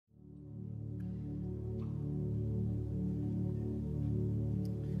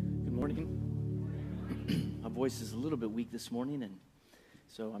morning. My voice is a little bit weak this morning, and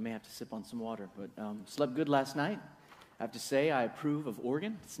so I may have to sip on some water. But slept good last night. I have to say I approve of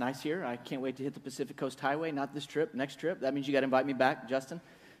Oregon. It's nice here. I can't wait to hit the Pacific Coast Highway. Not this trip, next trip. That means you got to invite me back, Justin.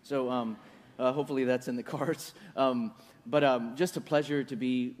 So hopefully that's in the cards. But just a pleasure to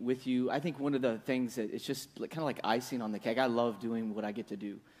be with you. I think one of the things that it's just kind of like icing on the cake. I love doing what I get to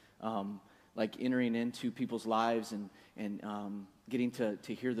do, like entering into people's lives and getting to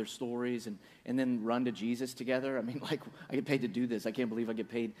hear their stories and then run to Jesus together. I mean, like, I get paid to do this. I can't believe I get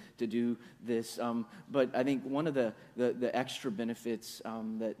paid to do this. But I think one of the extra benefits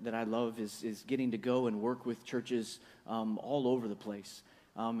that I love is getting to go and work with churches all over the place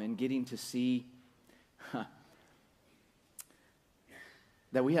and getting to see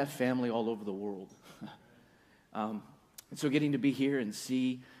that we have family all over the world. And so getting to be here and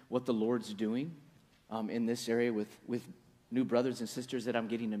see what the Lord's doing in this area with new brothers and sisters that I'm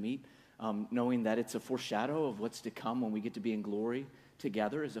getting to meet, knowing that it's a foreshadow of what's to come when we get to be in glory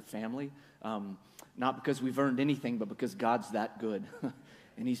together as a family, not because we've earned anything, but because God's that good.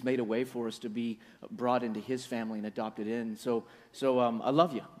 And He's made a way for us to be brought into His family and adopted in. So I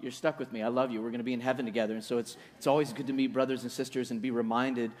love you. You're stuck with me. I love you. We're going to be in heaven together. And so it's always good to meet brothers and sisters and be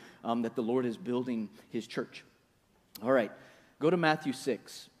reminded that the Lord is building His church. All right, go to Matthew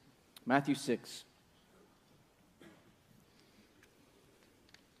 6. Matthew 6.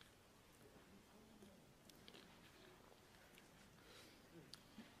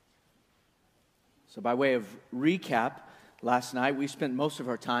 So by way of recap, last night we spent most of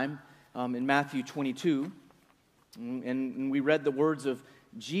our time in Matthew 22, and we read the words of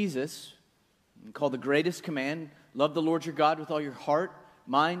Jesus, called the greatest command, love the Lord your God with all your heart,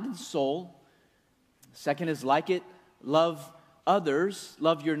 mind, and soul. Second is like it, love others,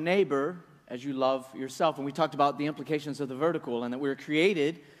 love your neighbor as you love yourself. And we talked about the implications of the vertical and that we were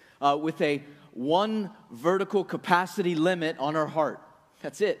created with a one vertical capacity limit on our heart.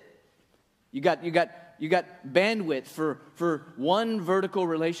 That's it. You got bandwidth for one vertical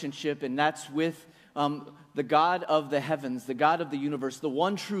relationship, and that's with the God of the heavens, the God of the universe, the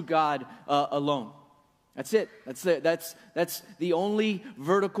one true God alone. That's it. That's the only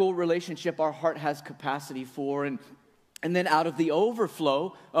vertical relationship our heart has capacity for. And then out of the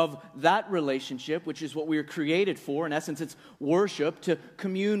overflow of that relationship, which is what we were created for, in essence, it's worship, to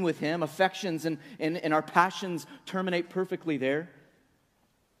commune with Him, affections and our passions terminate perfectly there.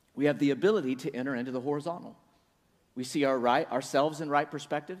 We have the ability to enter into the horizontal. We see ourselves in right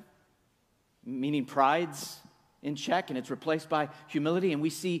perspective, meaning pride's in check and it's replaced by humility, and we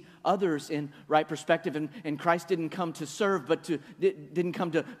see others in right perspective. And Christ didn't come to serve, didn't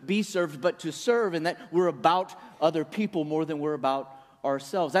come to be served, but to serve, and that we're about other people more than we're about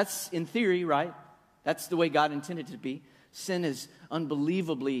ourselves. That's in theory, right? That's the way God intended it to be. Sin has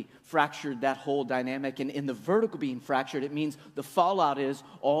unbelievably fractured that whole dynamic. And in the vertical being fractured, it means the fallout is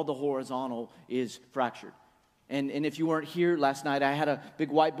all the horizontal is fractured. And if you weren't here last night, I had a big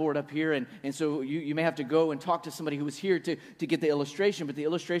whiteboard up here. And so you may have to go and talk to somebody who was here to get the illustration. But the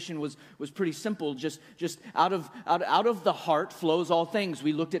illustration was pretty simple. Just out of the heart flows all things.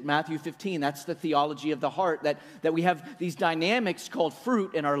 We looked at Matthew 15. That's the theology of the heart. That we have these dynamics called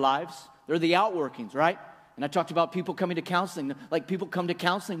fruit in our lives. They're the outworkings, right? And I talked about people coming to counseling, like people come to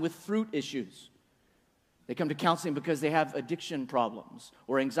counseling with fruit issues. They come to counseling because they have addiction problems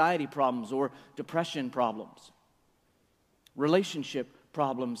or anxiety problems or depression problems, relationship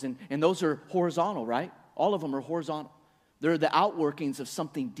problems, and those are horizontal, right? All of them are horizontal. They're the outworkings of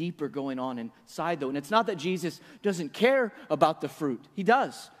something deeper going on inside, though. And it's not that Jesus doesn't care about the fruit. He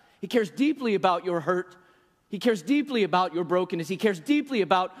does. He cares deeply about your hurt. He cares deeply about your brokenness. He cares deeply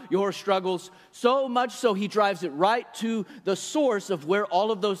about your struggles, so much so He drives it right to the source of where all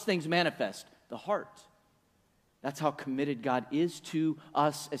of those things manifest, the heart. That's how committed God is to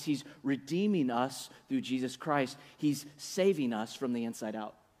us as He's redeeming us through Jesus Christ. He's saving us from the inside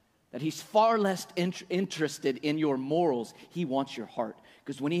out. That He's far less interested in your morals. He wants your heart.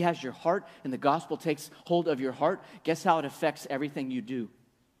 Because when He has your heart and the gospel takes hold of your heart, guess how it affects everything you do?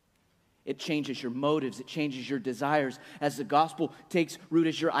 It changes your motives. It changes your desires. As the gospel takes root,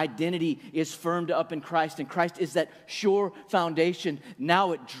 as your identity is firmed up in Christ, and Christ is that sure foundation,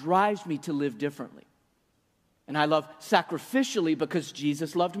 now it drives me to live differently. And I love sacrificially because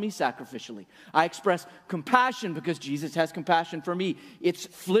Jesus loved me sacrificially. I express compassion because Jesus has compassion for me. It's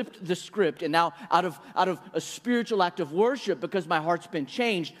flipped the script, and now out of a spiritual act of worship, because my heart's been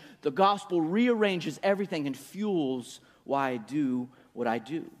changed, the gospel rearranges everything and fuels why I do what I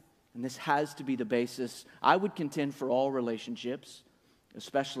do. And this has to be the basis, I would contend, for all relationships,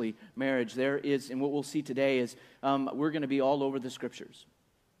 especially marriage. There is, and what we'll see today is we're going to be all over the Scriptures.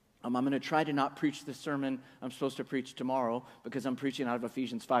 I'm going to try to not preach the sermon I'm supposed to preach tomorrow because I'm preaching out of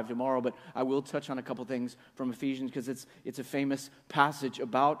Ephesians 5 tomorrow, but I will touch on a couple things from Ephesians because it's a famous passage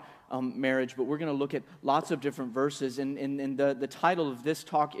about marriage, but we're going to look at lots of different verses, and the title of this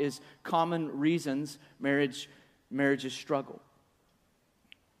talk is Common Reasons Marriages Struggle.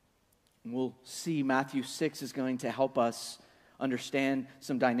 And we'll see Matthew 6 is going to help us understand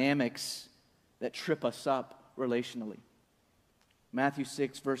some dynamics that trip us up relationally. Matthew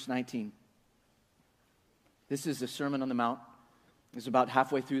 6, verse 19. This is the Sermon on the Mount. It's about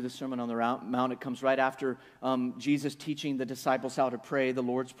halfway through the Sermon on the Mount. It comes right after Jesus teaching the disciples how to pray the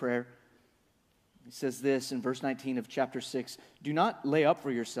Lord's Prayer. He says this in verse 19 of chapter 6, "Do not lay up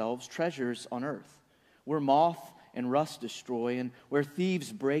for yourselves treasures on earth, where moth and rust destroy, and where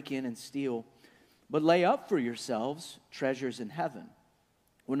thieves break in and steal. But lay up for yourselves treasures in heaven,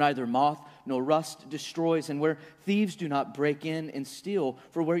 where neither moth nor rust destroys, and where thieves do not break in and steal.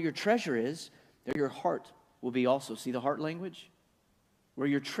 For where your treasure is, there your heart will be also." See the heart language? Where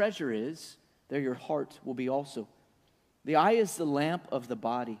your treasure is, there your heart will be also. "The eye is the lamp of the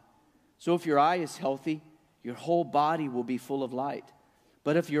body. So if your eye is healthy, your whole body will be full of light.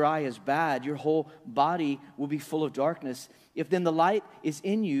 But if your eye is bad, your whole body will be full of darkness. If then the light is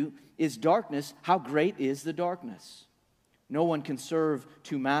in you is darkness, how great is the darkness? No one can serve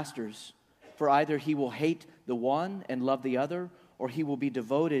two masters, for either he will hate the one and love the other, or he will be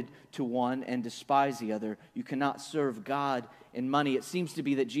devoted to one and despise the other. You cannot serve God and money." It seems to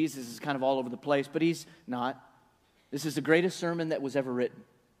be that Jesus is kind of all over the place, but he's not. This is the greatest sermon that was ever written,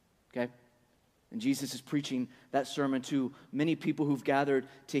 okay? And Jesus is preaching that sermon to many people who've gathered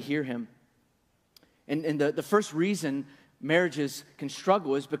to hear him. And the first reason marriages can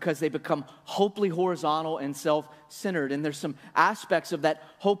struggle is because they become hopelessly horizontal and self-centered. And there's some aspects of that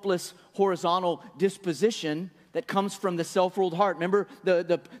hopeless horizontal disposition that comes from the self-ruled heart. Remember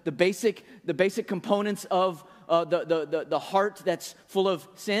the basic components of the heart that's full of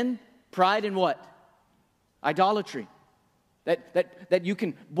sin? Pride and what? Idolatry. That you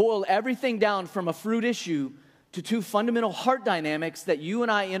can boil everything down from a fruit issue to two fundamental heart dynamics that you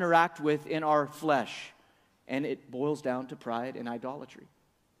and I interact with in our flesh. And it boils down to pride and idolatry.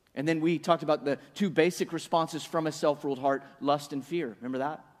 And then we talked about the two basic responses from a self-ruled heart, lust and fear. Remember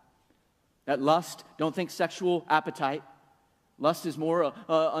that? That lust, don't think sexual appetite. Lust is more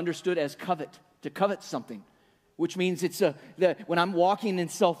understood as to covet something. Which means when I'm walking in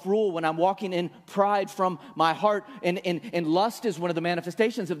self-rule, when I'm walking in pride from my heart, and lust is one of the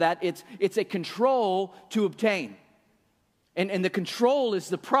manifestations of that, it's a control to obtain. And the control is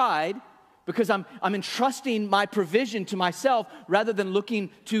the pride, because I'm entrusting my provision to myself rather than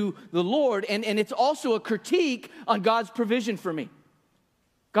looking to the Lord. And it's also a critique on God's provision for me.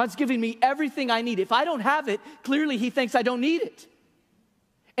 God's giving me everything I need. If I don't have it, clearly he thinks I don't need it.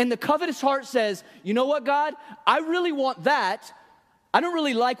 And the covetous heart says, you know what, God? I really want that. I don't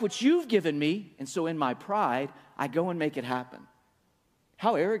really like what you've given me. And so in my pride, I go and make it happen.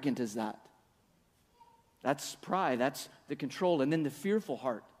 How arrogant is that? That's pride. That's the control. And then the fearful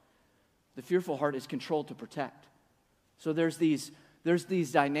heart. The fearful heart is controlled to protect. So there's these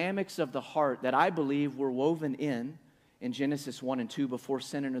dynamics of the heart that I believe were woven in Genesis 1 and 2 before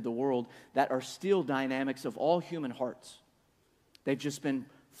sin entered the world that are still dynamics of all human hearts. They've just been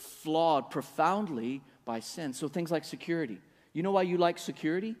flawed profoundly by sin. So things like security. You know why you like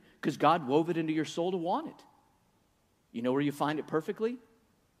security? Because God wove it into your soul to want it. You know where you find it perfectly?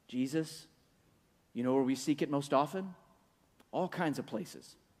 Jesus. You know where we seek it most often? All kinds of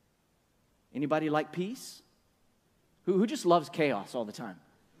places. Anybody like peace? Who just loves chaos all the time?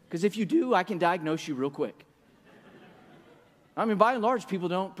 Because if you do, I can diagnose you real quick. I mean, by and large, people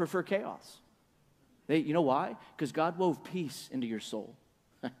don't prefer chaos. You know why? Because God wove peace into your soul.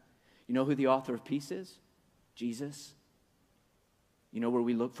 You know who the author of peace is? Jesus. You know where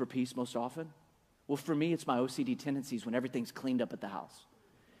we look for peace most often? Well, for me, it's my OCD tendencies when everything's cleaned up at the house.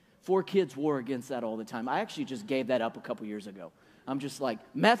 4 kids war against that all the time. I actually just gave that up a couple years ago. I'm just like,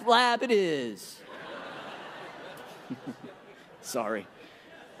 meth lab it is. Sorry.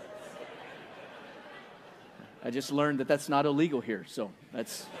 I just learned that that's not illegal here, so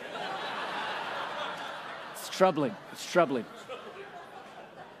it's troubling. It's troubling.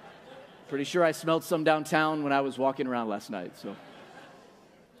 Pretty sure I smelled some downtown when I was walking around last night, so.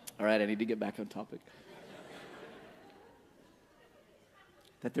 All right, I need to get back on topic.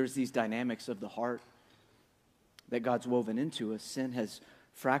 That there's these dynamics of the heart that God's woven into us. Sin has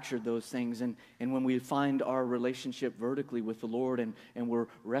fractured those things. And when we find our relationship vertically with the Lord and we're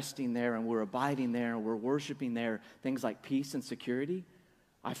resting there and we're abiding there and we're worshiping there, things like peace and security,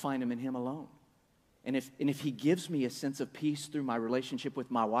 I find them in Him alone. And if he gives me a sense of peace through my relationship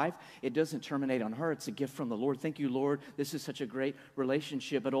with my wife, it doesn't terminate on her. It's a gift from the Lord. Thank you, Lord. This is such a great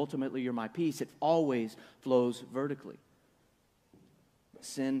relationship, but ultimately you're my peace. It always flows vertically.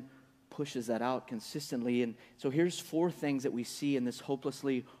 Sin pushes that out consistently. And so here's 4 things that we see in this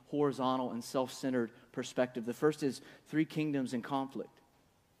hopelessly horizontal and self-centered perspective. The first is 3 kingdoms in conflict.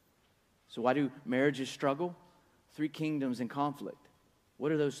 So why do marriages struggle? 3 kingdoms in conflict.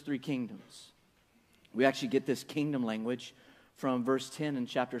 What are those 3 kingdoms? We actually get this kingdom language from verse 10 in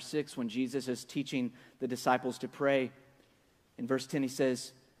chapter 6 when Jesus is teaching the disciples to pray. In verse 10 he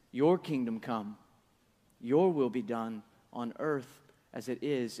says, your kingdom come, your will be done on earth as it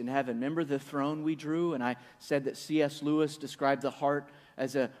is in heaven. Remember the throne we drew? And I said that C.S. Lewis described the heart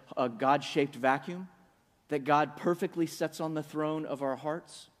as a God-shaped vacuum, that God perfectly sets on the throne of our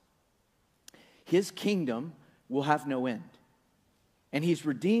hearts. His kingdom will have no end. And he's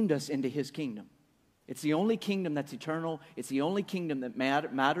redeemed us into his kingdom. It's the only kingdom that's eternal. It's the only kingdom that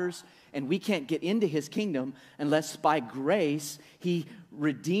matters. And we can't get into his kingdom unless by grace he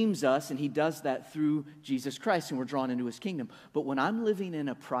redeems us. And he does that through Jesus Christ. And we're drawn into his kingdom. But when I'm living in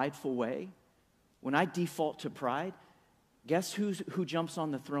a prideful way, when I default to pride, guess who jumps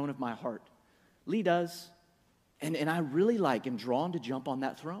on the throne of my heart? Lee does. And I really am drawn to jump on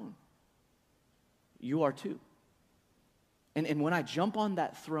that throne. You are too. And when I jump on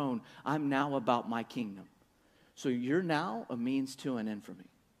that throne, I'm now about my kingdom. So you're now a means to an end for me.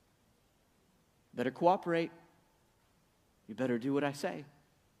 Better cooperate. You better do what I say.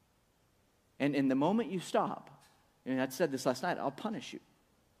 And in the moment you stop, and I said this last night, I'll punish you.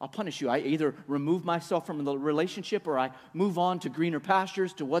 I'll punish you. I either remove myself from the relationship or I move on to greener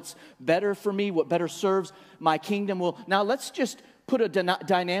pastures, to what's better for me, what better serves my kingdom. Well, now let's just put a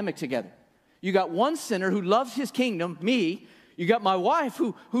dynamic together. You got one sinner who loves his kingdom, me. You got my wife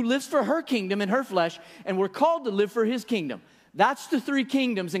who lives for her kingdom in her flesh, and we're called to live for his kingdom. That's the 3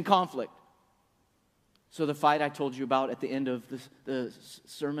 kingdoms in conflict. So the fight I told you about at the end of the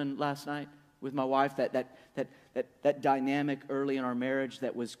sermon last night with my wife, that dynamic early in our marriage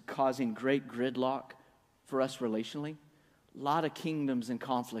that was causing great gridlock for us relationally, a lot of kingdoms in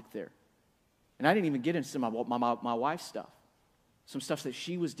conflict there. And I didn't even get into my wife's stuff. Some stuff that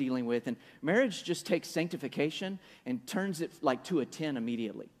she was dealing with. And marriage just takes sanctification and turns it to a 10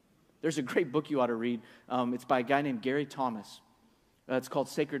 immediately. There's a great book you ought to read. It's by a guy named Gary Thomas. It's called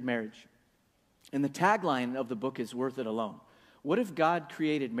Sacred Marriage. And the tagline of the book is worth it alone. What if God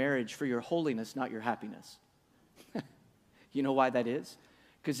created marriage for your holiness, not your happiness? You know why that is?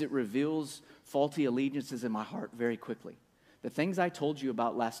 Because it reveals faulty allegiances in my heart very quickly. The things I told you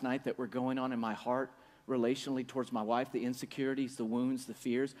about last night that were going on in my heart, relationally towards my wife, the insecurities, the wounds, the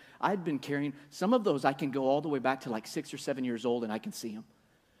fears. I'd been carrying, some of those I can go all the way back to 6 or 7 years old and I can see them.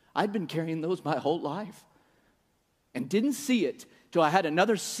 I'd been carrying those my whole life and didn't see it till I had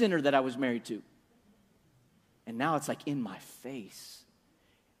another sinner that I was married to. And now it's in my face.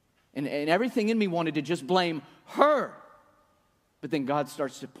 And everything in me wanted to just blame her. But then God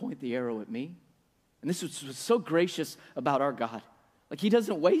starts to point the arrow at me. And this was so gracious about our God. He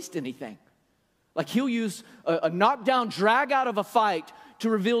doesn't waste anything. He'll use a knockdown, drag out of a fight to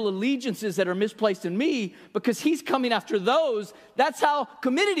reveal allegiances that are misplaced in me because he's coming after those. That's how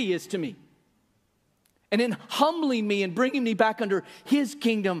committed he is to me. And in humbling me and bringing me back under his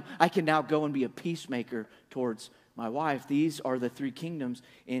kingdom, I can now go and be a peacemaker towards my wife. These are the 3 kingdoms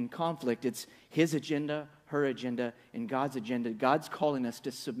in conflict. It's his agenda, her agenda, and God's agenda. God's calling us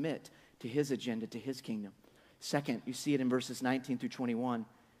to submit to his agenda, to his kingdom. Second, you see it in verses 19 through 21.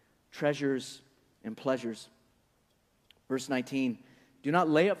 Treasures and pleasures. Verse 19, do not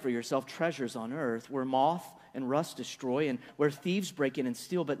lay up for yourself treasures on earth where moth and rust destroy and where thieves break in and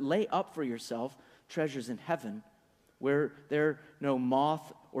steal, but lay up for yourself treasures in heaven where there no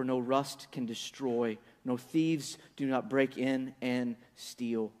moth or no rust can destroy, no thieves do not break in and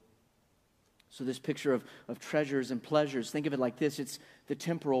steal. So this picture of treasures and pleasures, think of it like this. It's the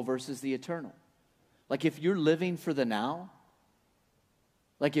temporal versus the eternal. If you're living for the now,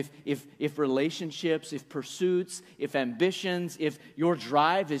 if relationships, if pursuits, if ambitions, if your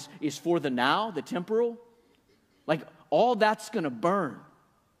drive is for the now, the temporal, all that's going to burn.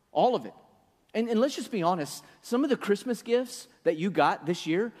 All of it. And let's just be honest, some of the Christmas gifts that you got this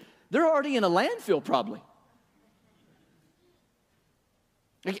year, they're already in a landfill probably.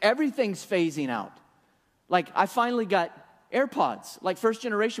 Everything's phasing out. I finally got AirPods, first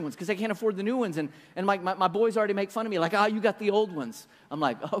generation ones, because I can't afford the new ones. And my boys already make fun of me, you got the old ones. I'm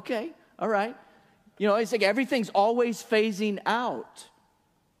okay, all right. It's everything's always phasing out.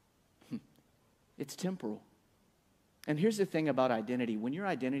 It's temporal. And here's the thing about identity. When your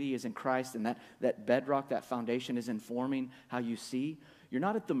identity is in Christ and that bedrock, that foundation is informing how you see, you're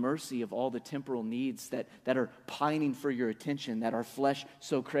not at the mercy of all the temporal needs that are pining for your attention, that our flesh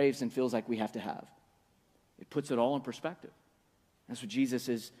so craves and feels like we have to have. It puts it all in perspective. That's what Jesus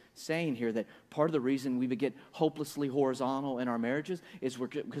is saying here, that part of the reason we get hopelessly horizontal in our marriages is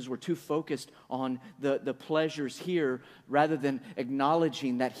because we're too focused on the pleasures here rather than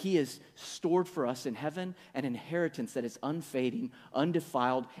acknowledging that He has stored for us in heaven an inheritance that is unfading,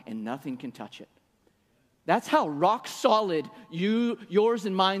 undefiled, and nothing can touch it. That's how rock solid yours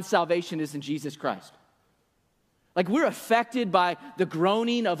and mine salvation is in Jesus Christ. Like, we're affected by the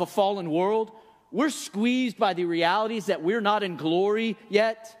groaning of a fallen world. We're squeezed by the realities that we're not in glory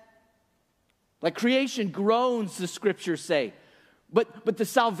yet. Like, creation groans, the scriptures say. But the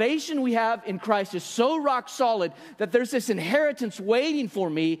salvation we have in Christ is so rock solid that there's this inheritance waiting for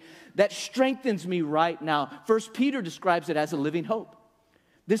me that strengthens me right now. 1 Peter describes it as a living hope.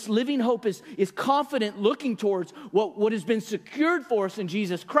 This living hope is confident looking towards what has been secured for us in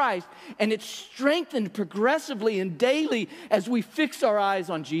Jesus Christ, and it's strengthened progressively and daily as we fix our eyes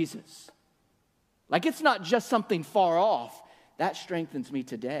on Jesus. Like, it's not just something far off. That strengthens me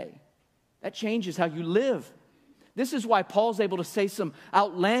today. That changes how you live. This is why Paul's able to say some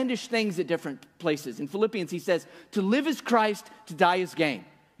outlandish things at different places. In Philippians, he says, to live is Christ, to die is gain.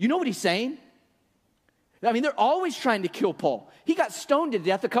 You know what he's saying? I mean, they're always trying to kill Paul. He got stoned to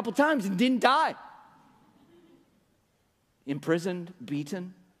death a couple times and didn't die. Imprisoned,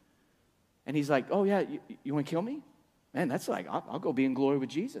 beaten. And he's like, oh yeah, you want to kill me? Man, that's like, I'll go be in glory with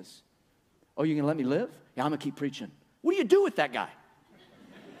Jesus. Oh, you're going to let me live? Yeah, I'm going to keep preaching. What do you do with that guy?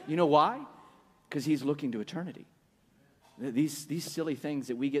 You know why? Because he's looking to eternity. These silly things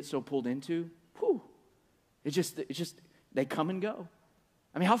that we get so pulled into, it's just, they come and go.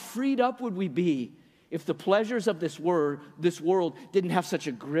 I mean, how freed up would we be if the pleasures of this world didn't have such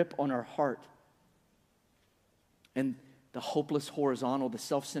a grip on our heart? And the hopeless horizontal, the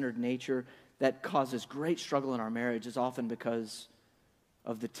self-centered nature that causes great struggle in our marriage is often because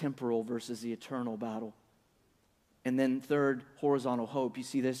of the temporal versus the eternal battle. And then third, horizontal hope. You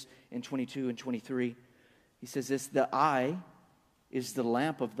see this in 22 and 23. He says this, the eye is the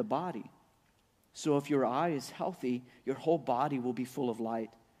lamp of the body. So if your eye is healthy, your whole body will be full of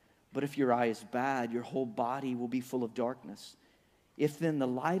light. But if your eye is bad, your whole body will be full of darkness. If then the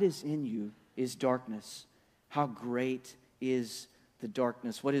light is in you is darkness, how great is the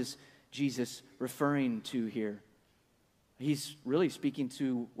darkness? What is Jesus referring to here? He's really speaking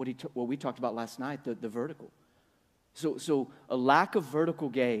to what we talked about last night, the vertical. So a lack of vertical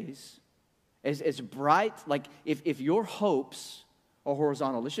gaze, as bright, like if your hopes are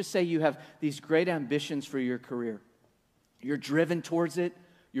horizontal, let's just say you have these great ambitions for your career. You're driven towards it.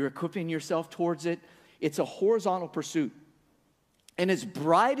 You're equipping yourself towards it. It's a horizontal pursuit. And as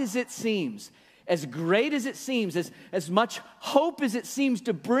bright as it seems, as great as it seems, as much hope as it seems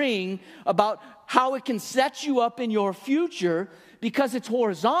to bring about how it can set you up in your future, because it's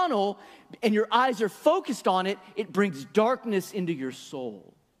horizontal and your eyes are focused on it, it brings darkness into your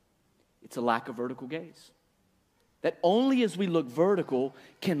soul. It's a lack of vertical gaze. That only as we look vertical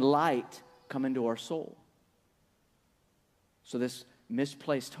can light come into our soul. So this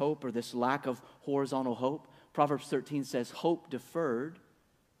misplaced hope or this lack of horizontal hope, Proverbs 13 says, hope deferred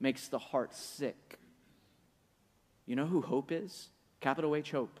makes the heart sick. You know who hope is? Capital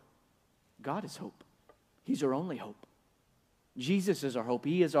H hope. God is hope. He's our only hope. Jesus is our hope.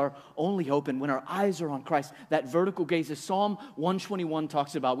 He is our only hope. And when our eyes are on Christ, that vertical gaze, as Psalm 121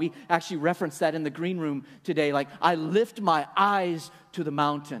 talks about, we actually referenced that in the green room today. Like, I lift my eyes to the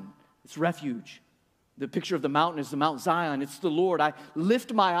mountain. It's refuge. The picture of the mountain is the Mount Zion. It's the Lord. I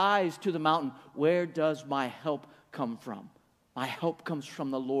lift my eyes to the mountain. Where does my help come from? My help comes from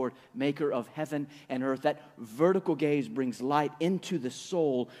the Lord, maker of heaven and earth. That vertical gaze brings light into the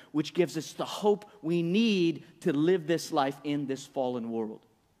soul, which gives us the hope we need to live this life in this fallen world.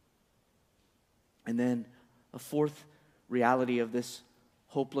 And then a fourth reality of this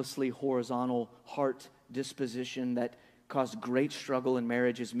hopelessly horizontal heart disposition that caused great struggle in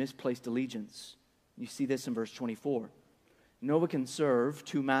marriage is misplaced allegiance. You see this in verse 24. No one can serve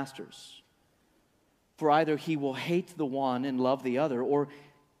two masters. For either he will hate the one and love the other, or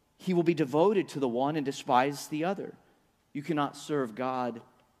he will be devoted to the one and despise the other. You cannot serve God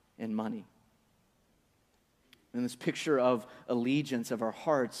and money. And this picture of allegiance of our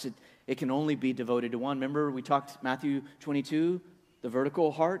hearts, it can only be devoted to one. Remember we talked Matthew 22, the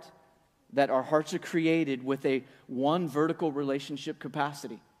vertical heart, that our hearts are created with a one vertical relationship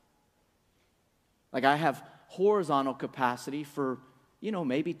capacity. Like I have horizontal capacity for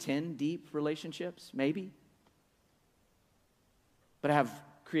maybe 10 deep relationships, maybe. but I have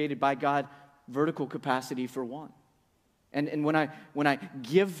created by God vertical capacity for one. And when I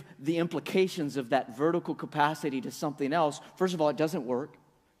give the implications of that vertical capacity to something else, first of all, it doesn't work.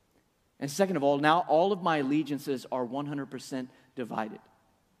 And second of all, now all of my allegiances are 100% divided.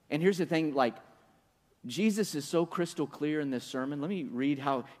 And here's the thing, like, Jesus is so crystal clear in this sermon. Let me read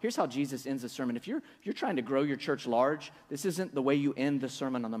here's how Jesus ends the sermon. If you're trying to grow your church large, this isn't the way you end the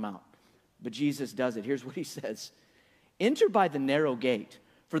Sermon on the Mount. But Jesus does it. Here's what he says. Enter by the narrow gate,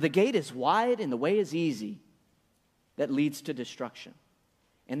 for the gate is wide and the way is easy that leads to destruction.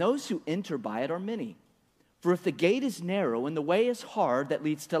 And those who enter by it are many. For if the gate is narrow and the way is hard that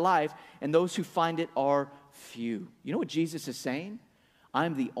leads to life, and those who find it are few. You know what Jesus is saying?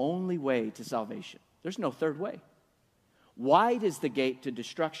 I'm the only way to salvation. There's no third way. Wide is the gate to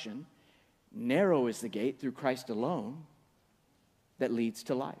destruction. Narrow is the gate through Christ alone that leads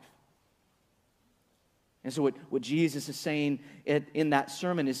to life. And so what Jesus is saying in that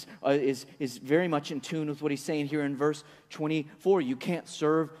sermon is very much in tune with what he's saying here in verse 24. You can't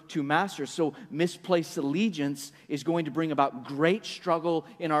serve two masters. So misplaced allegiance is going to bring about great struggle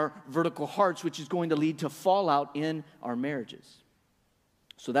in our vertical hearts, which is going to lead to fallout in our marriages.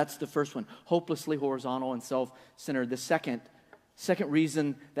 So that's the first one, hopelessly horizontal and self-centered. The second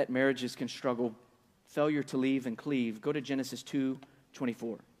reason that marriages can struggle, failure to leave and cleave. Go to Genesis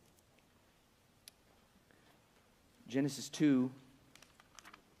 2:24. Genesis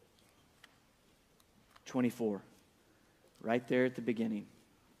 2:24, right there at the beginning.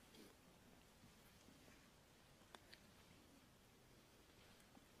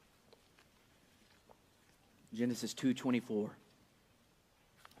 Genesis 2:24.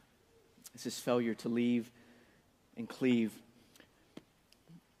 This is failure to leave and cleave.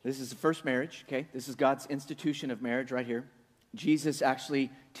 This is the first marriage, okay? This is God's institution of marriage right here. Jesus actually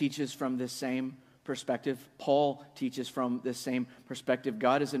teaches from this same perspective. Paul teaches from this same perspective.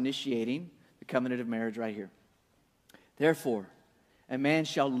 God is initiating the covenant of marriage right here. Therefore, a man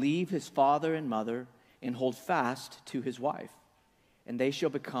shall leave his father and mother and hold fast to his wife, and they shall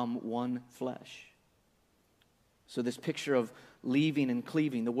become one flesh. So this picture of leaving and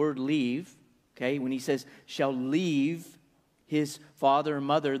cleaving, the word leave, okay, when he says shall leave his father and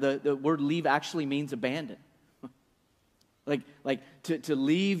mother, the word leave actually means abandon. Like to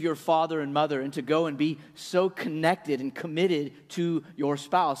leave your father and mother and to go and be so connected and committed to your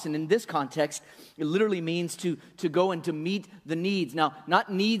spouse. And in this context, it literally means to go and to meet the needs. Now,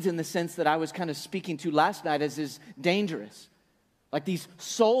 not needs in the sense that I was kind of speaking to last night as is dangerous. Like these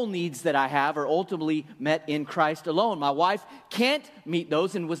soul needs that I have are ultimately met in Christ alone. My wife can't meet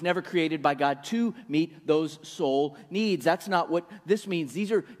those and was never created by God to meet those soul needs. That's not what this means.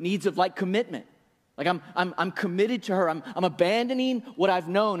 These are needs of like commitment. Like I'm committed to her. I'm abandoning what I've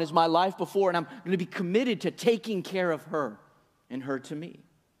known as my life before, and I'm going to be committed to taking care of her and her to me.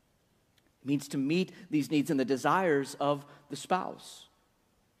 It means to meet these needs and the desires of the spouse.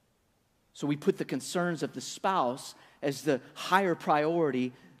 So we put the concerns of the spouse as the higher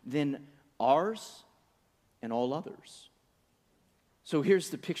priority than ours and all others. So here's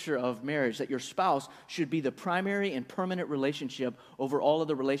the picture of marriage, that your spouse should be the primary and permanent relationship over all of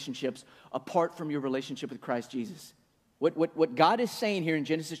the relationships apart from your relationship with Christ Jesus. What God is saying here in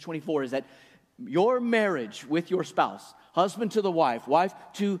Genesis 24 is that your marriage with your spouse, husband to the wife, wife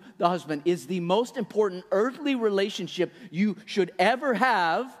to the husband, is the most important earthly relationship you should ever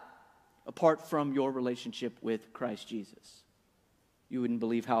have apart from your relationship with Christ Jesus. You wouldn't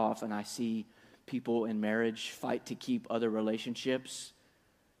believe how often I see people in marriage fight to keep other relationships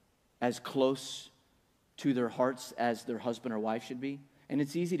as close to their hearts as their husband or wife should be. And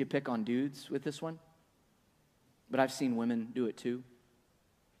it's easy to pick on dudes with this one, but I've seen women do it too.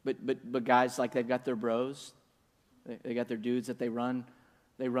 But guys, like, they've got their bros, they got their dudes that they run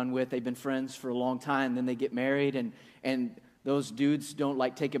with. They've been friends for a long time. Then they get married, and those dudes don't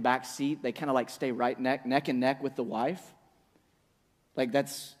like take a back seat. They kind of like stay right neck and neck with the wife. Like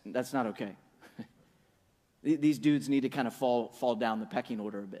that's not okay. These dudes need to kind of fall down the pecking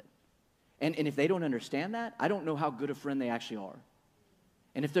order a bit. And if they don't understand that, I don't know how good a friend they actually are.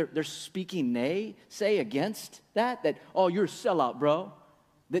 And if they're speaking say against that, oh, you're a sellout, bro,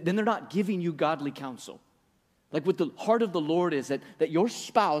 then they're not giving you godly counsel. Like what the heart of the Lord is that your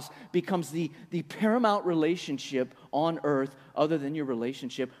spouse becomes the paramount relationship on earth other than your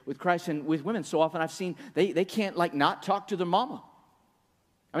relationship with Christ. And with women, so often I've seen they can't like not talk to their mama.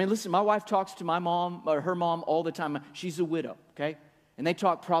 I mean, listen, my wife talks to my mom or her mom all the time. She's a widow, okay? And they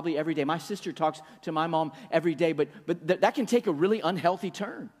talk probably every day. My sister talks to my mom every day, but that can take a really unhealthy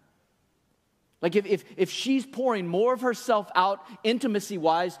turn. Like if she's pouring more of herself out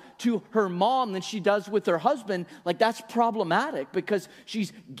intimacy-wise to her mom than she does with her husband, like that's problematic because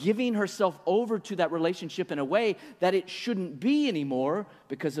she's giving herself over to that relationship in a way that it shouldn't be anymore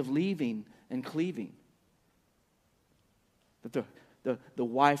because of leaving and cleaving. That the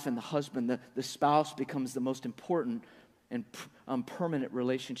wife and the husband, the spouse becomes the most important and permanent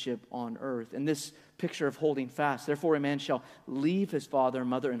relationship on earth. And this picture of holding fast, therefore a man shall leave his father and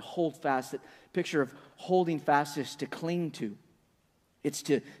mother and hold fast. That picture of holding fast is to cling to. It's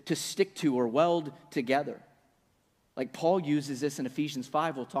to stick to or weld together. Like Paul uses this in Ephesians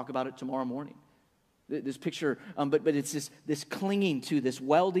 5. We'll talk about it tomorrow morning. This picture, but it's this clinging to, this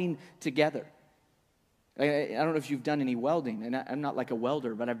welding together. I don't know if you've done any welding, and I'm not like a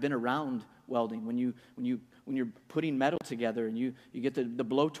welder, but I've been around welding. When you're putting metal together and you get the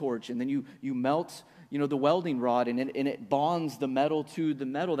blowtorch and then you melt, the welding rod and it bonds the metal to the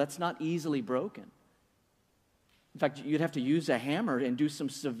metal, that's not easily broken. In fact, you'd have to use a hammer and do some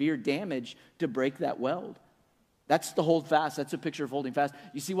severe damage to break that weld. That's the hold fast. That's a picture of holding fast.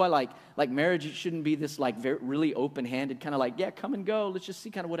 You see why like marriage, it shouldn't be this like really open-handed kind of like, yeah, come and go. Let's just see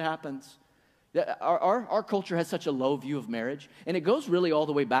kind of what happens. Our culture has such a low view of marriage, and it goes really all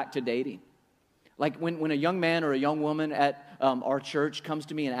the way back to dating. Like when a young man or a young woman at our church comes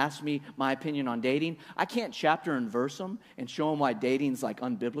to me and asks me my opinion on dating, I can't chapter and verse them and show them why dating's like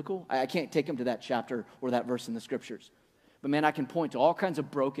unbiblical. I can't take them to that chapter or that verse in the scriptures. But man, I can point to all kinds of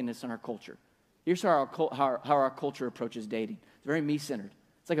brokenness in our culture. Here's how our culture approaches dating. It's very me-centered.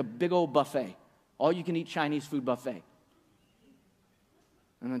 It's like a big old buffet, all-you-can-eat Chinese food buffet.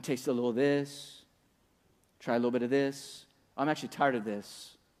 I'm going to taste a little of this, try a little bit of this. I'm actually tired of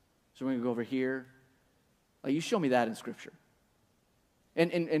this, so we're going to go over here. Like, you show me that in Scripture.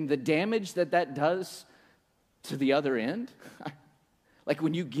 And the damage that does to the other end, like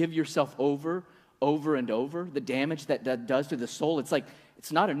when you give yourself over and over, the damage that does to the soul, it's like,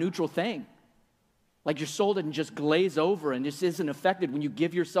 it's not a neutral thing. Like your soul doesn't just glaze over and just isn't affected when you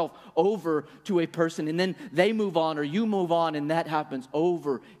give yourself over to a person and then they move on or you move on, and that happens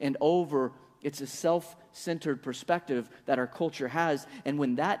over and over. It's a self-centered perspective that our culture has, and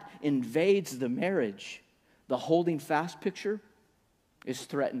when that invades the marriage, the holding fast picture is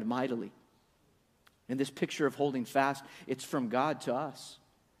threatened mightily. And this picture of holding fast, it's from God to us.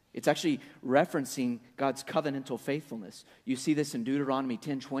 It's actually referencing God's covenantal faithfulness. You see this in Deuteronomy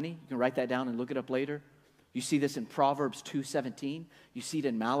 10:20. You can write that down and look it up later. You see this in Proverbs 2:17. You see it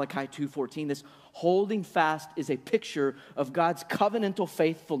in Malachi 2:14. This holding fast is a picture of God's covenantal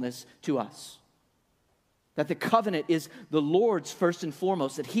faithfulness to us. That the covenant is the Lord's first and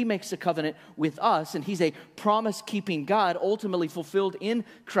foremost, that He makes a covenant with us, and He's a promise-keeping God, ultimately fulfilled in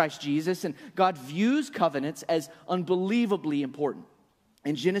Christ Jesus, and God views covenants as unbelievably important.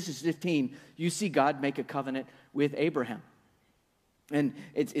 In Genesis 15, you see God make a covenant with Abraham. And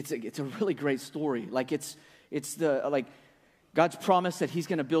it's a really great story. Like it's God's promise that He's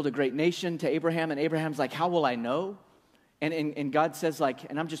going to build a great nation to Abraham, and Abraham's like, how will I know? And God says, like,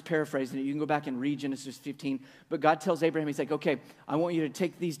 and I'm just paraphrasing it, you can go back and read Genesis 15, but God tells Abraham, He's like, okay, I want you to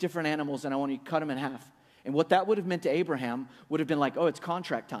take these different animals and I want you to cut them in half. And what that would have meant to Abraham would have been like, oh, it's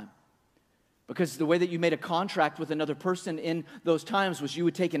contract time. Because the way that you made a contract with another person in those times was you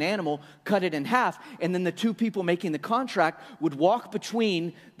would take an animal, cut it in half, and then the two people making the contract would walk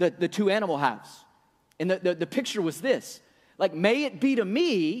between the two animal halves. And the picture was this. Like, may it be to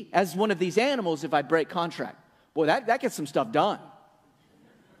me as one of these animals if I break contract. Boy, that gets some stuff done.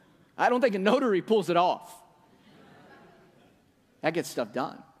 I don't think a notary pulls it off. That gets stuff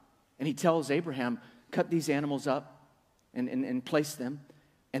done. And He tells Abraham, cut these animals up and place them.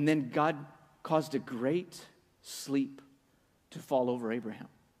 And then God caused a great sleep to fall over Abraham.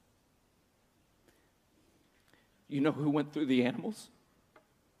 You know who went through the animals?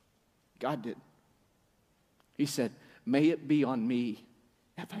 God did. He said, may it be on me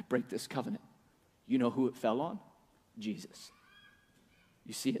if I break this covenant. You know who it fell on? Jesus.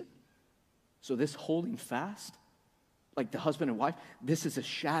 You see it? So this holding fast, like the husband and wife, this is a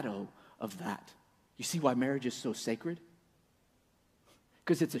shadow of that. You see why marriage is so sacred?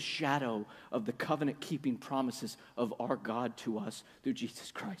 Because it's a shadow of the covenant-keeping promises of our God to us through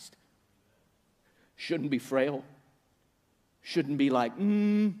Jesus Christ. Shouldn't be frail. Shouldn't be like,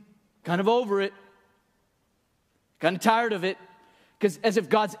 kind of over it. Kind of tired of it. Because as if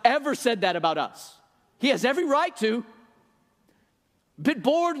God's ever said that about us. He has every right to. Bit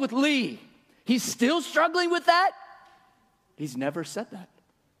bored with Lee. He's still struggling with that? He's never said that.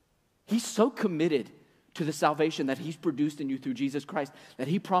 He's so committed to the salvation that He's produced in you through Jesus Christ, that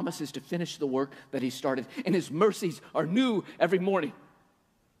He promises to finish the work that He started. And His mercies are new every morning.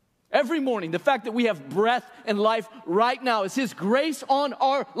 Every morning, the fact that we have breath and life right now is His grace on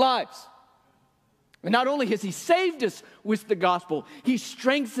our lives. And not only has He saved us with the gospel, He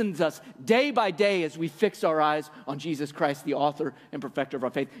strengthens us day by day as we fix our eyes on Jesus Christ, the author and perfecter of our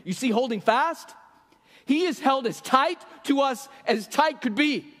faith. You see, holding fast, He is held as tight to us as tight could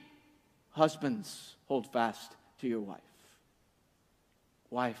be. Husbands, hold fast to your wife.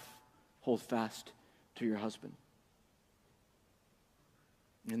 Wife, hold fast to your husband.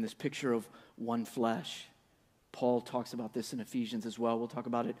 In this picture of one flesh, Paul talks about this in Ephesians as well. We'll talk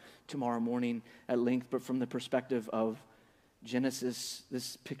about it tomorrow morning at length, but from the perspective of Genesis,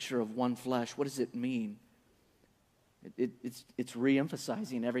 this picture of one flesh, what does it mean? It's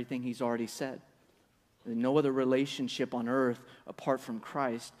re-emphasizing everything he's already said. No other relationship on earth apart from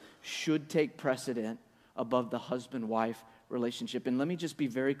Christ should take precedent above the husband-wife relationship. And let me just be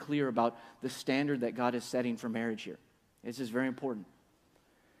very clear about the standard that God is setting for marriage here. This is very important.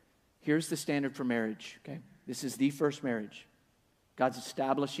 Here's the standard for marriage, okay? This is the first marriage. God's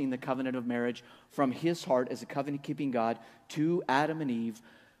establishing the covenant of marriage from His heart as a covenant-keeping God to Adam and Eve.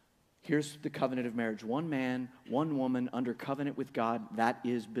 Here's the covenant of marriage. One man, one woman under covenant with God. That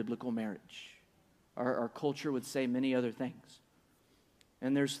is biblical marriage. Our culture would say many other things.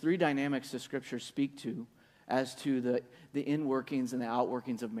 And there's three dynamics the Scriptures speak to as to the in-workings and the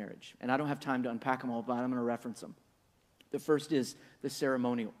out-workings of marriage. And I don't have time to unpack them all, but I'm going to reference them. The first is the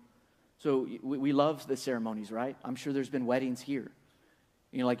ceremonial. So we love the ceremonies, right? I'm sure there's been weddings here.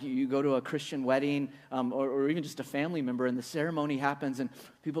 You know, like you go to a Christian wedding or even just a family member, and the ceremony happens, and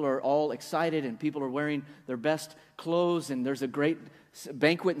people are all excited, and people are wearing their best clothes, and there's a great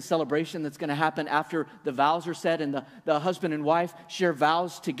banquet and celebration that's going to happen after the vows are said, and the husband and wife share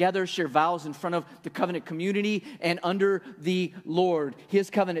vows together, share vows in front of the covenant community and under the Lord. His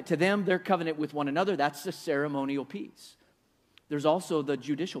covenant to them, their covenant with one another. That's the ceremonial piece. There's also the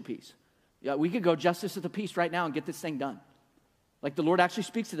judicial piece. Yeah, we could go justice of the peace right now and get this thing done. Like the Lord actually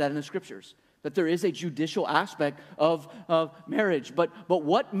speaks to that in the Scriptures, that there is a judicial aspect of marriage. But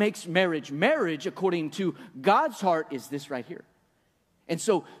what makes marriage marriage, according to God's heart, is this right here. And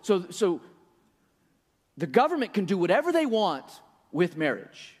so the government can do whatever they want with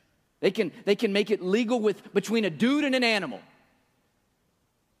marriage. They can make it legal between a dude and an animal.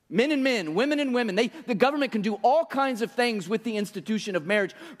 Men and men, women and women. The government can do all kinds of things with the institution of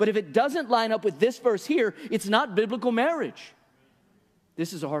marriage. But if it doesn't line up with this verse here, it's not biblical marriage.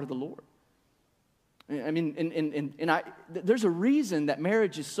 This is the heart of the Lord. I mean, there's a reason that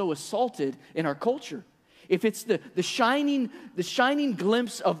marriage is so assaulted in our culture. If it's the shining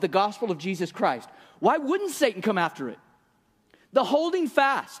glimpse of the gospel of Jesus Christ, why wouldn't Satan come after it? The holding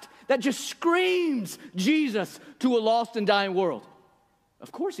fast that just screams Jesus to a lost and dying world.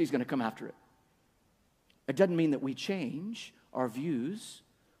 Of course he's going to come after it. It doesn't mean that we change our views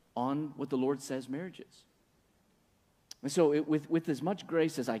on what the Lord says marriage is. And so with as much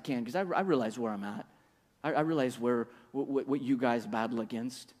grace as I can, because I realize where I'm at. I realize what you guys battle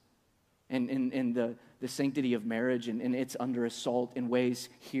against and the sanctity of marriage, and it's under assault in ways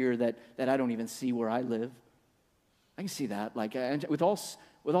here that I don't even see where I live. I can see that, like with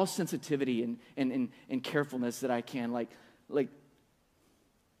all sensitivity and carefulness that I can, like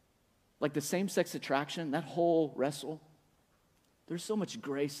the same-sex attraction, that whole wrestle. There's so much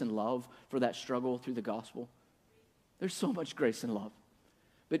grace and love for that struggle through the gospel. There's so much grace and love.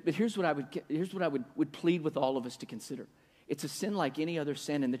 But here's what I would plead with all of us to consider. It's a sin like any other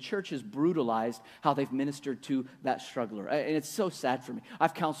sin, and the church has brutalized how they've ministered to that struggler. And it's so sad for me.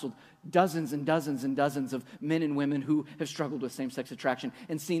 I've counseled dozens and dozens and dozens of men and women who have struggled with same-sex attraction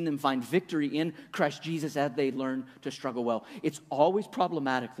and seen them find victory in Christ Jesus as they learn to struggle well. It's always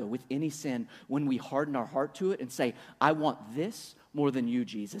problematic, though, with any sin when we harden our heart to it and say, I want this more than you,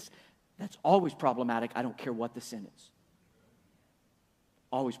 Jesus. That's always problematic. I don't care what the sin is.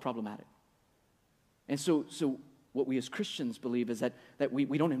 Always problematic. And so what we as Christians believe is that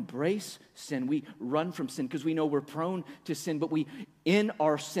we don't embrace sin. We run from sin because we know we're prone to sin, but in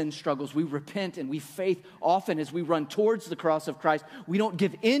our sin struggles, we repent and we faith often as we run towards the cross of Christ. We don't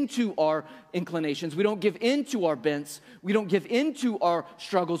give into our inclinations. We don't give into our bents. We don't give into our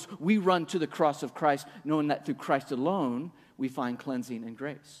struggles. We run to the cross of Christ, knowing that through Christ alone, we find cleansing and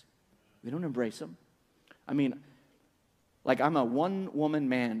grace. We don't embrace them. I mean, like I'm a one-woman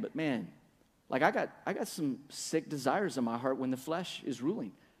man, but man, like I got some sick desires in my heart when the flesh is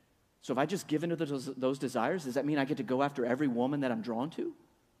ruling. So if I just give into those desires, does that mean I get to go after every woman that I'm drawn to?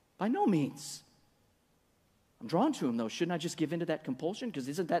 By no means. I'm drawn to them, though. Shouldn't I just give into that compulsion? Because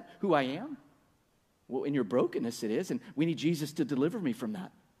isn't that who I am? Well, in your brokenness it is, and we need Jesus to deliver me from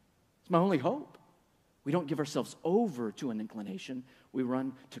that. It's my only hope. We don't give ourselves over to an inclination. We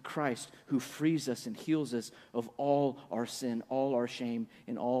run to Christ, who frees us and heals us of all our sin, all our shame,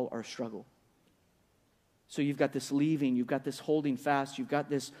 and all our struggle. So you've got this leaving, you've got this holding fast, you've got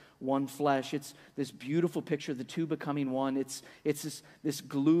this one flesh. It's this beautiful picture of the two becoming one. It's this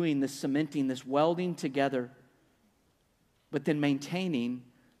gluing, this cementing, this welding together, but then maintaining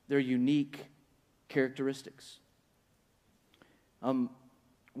their unique characteristics.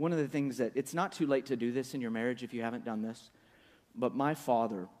 One of the things that, it's not too late to do this in your marriage if you haven't done this, but my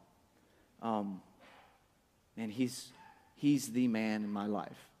father, and he's the man in my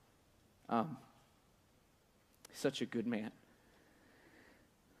life. Such a good man.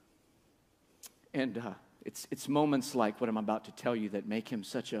 And it's moments like what I'm about to tell you that make him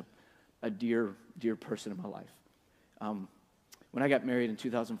such a dear person in my life. When I got married in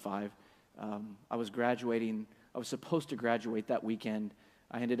 2005, I was graduating. I was supposed to graduate that weekend.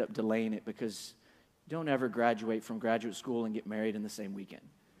 I ended up delaying it because don't ever graduate from graduate school and get married in the same weekend.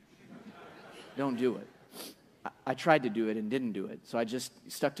 Don't do it. I tried to do it and didn't do it, so I just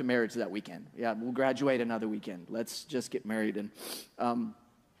stuck to marriage that weekend. Yeah, we'll graduate another weekend. Let's just get married. And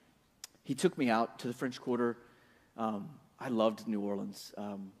he took me out to the French Quarter. I loved New Orleans.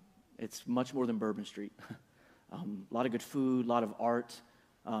 It's much more than Bourbon Street. A lot of good food, a lot of art,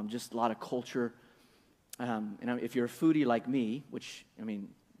 just a lot of culture. And if you're a foodie like me, which, I mean,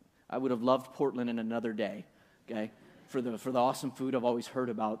 I would have loved Portland in another day, okay, for the awesome food I've always heard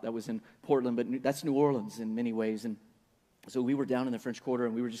about that was in Portland, but that's New Orleans in many ways. And so we were down in the French Quarter,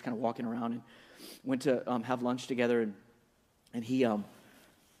 and we were just kind of walking around and went to have lunch together, and he, this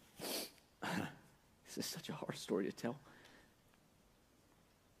is such a hard story to tell.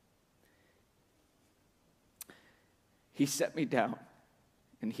 He set me down,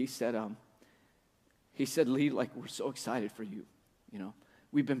 and he said, Lee, like, we're so excited for you. You know,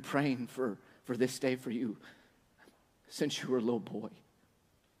 we've been praying for this day for you since you were a little boy.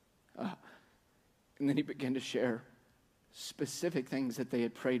 And then he began to share specific things that they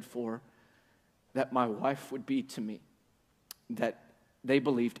had prayed for that my wife would be to me, that they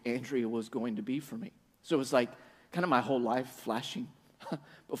believed Andrea was going to be for me. So it was like kind of my whole life flashing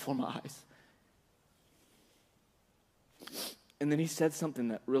before my eyes. And then he said something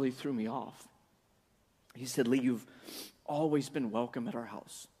that really threw me off. He said, Lee, you've always been welcome at our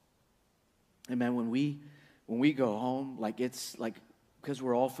house. And man, when we go home, like it's like, because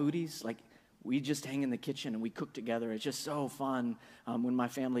we're all foodies, like we just hang in the kitchen and we cook together. It's just so fun when my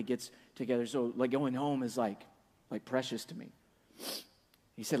family gets together. So like going home is like precious to me.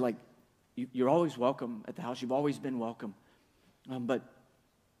 He said, like, you're always welcome at the house. You've always been welcome. But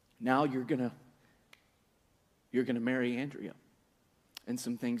now you're gonna marry Andrea. And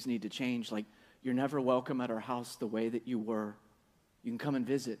some things need to change. Like, you're never welcome at our house the way that you were. You can come and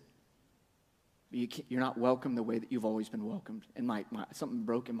visit. But you're not welcome the way that you've always been welcomed. And something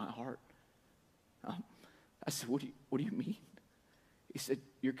broke in my heart. I said, what do you mean? He said,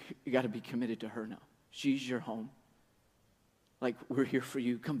 you got to be committed to her now. She's your home. Like, we're here for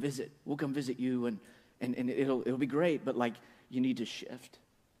you. Come visit. We'll come visit you, and it'll be great. But like, you need to shift.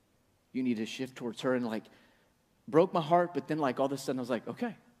 You need to shift towards her. And like, broke my heart. But then like all of a sudden, I was like,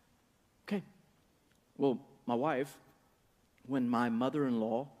 okay. Well, my wife, when my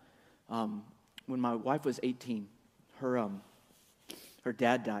mother-in-law, when my wife was 18, her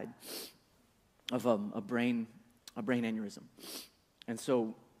dad died of a brain aneurysm. And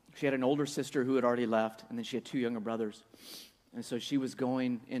so she had an older sister who had already left, and then she had two younger brothers. And so she was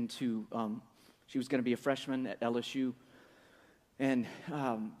going into, she was going to be a freshman at LSU. And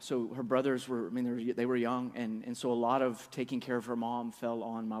so her brothers were, they were young, and so a lot of taking care of her mom fell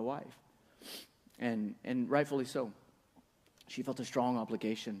on my wife. And rightfully so. She felt a strong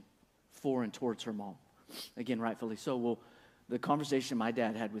obligation for and towards her mom. Again, rightfully so. Well, the conversation my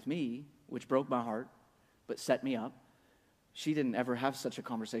dad had with me, which broke my heart, but set me up, she didn't ever have such a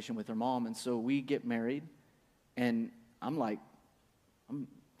conversation with her mom. And so we get married, and I'm like, I'm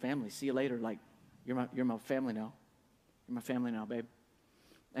family. See you later. Like, you're my family now. You're my family now, babe.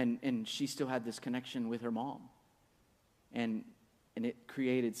 And she still had this connection with her mom. And it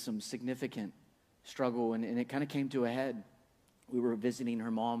created some significant struggle, and it kind of came to a head. We were visiting her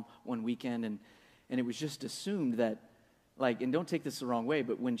mom one weekend, and it was just assumed that, like, and don't take this the wrong way,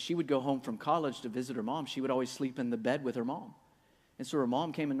 but when she would go home from college to visit her mom, she would always sleep in the bed with her mom. And so her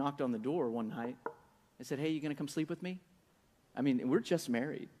mom came and knocked on the door one night and said, hey, you going to come sleep with me? I mean, we're just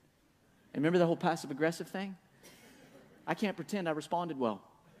married. And remember the whole passive-aggressive thing? I can't pretend I responded well.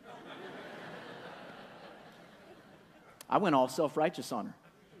 I went all self-righteous on her.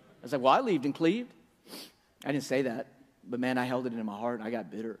 I was like, well, I lived and cleaved. I didn't say that, but man, I held it in my heart, and I got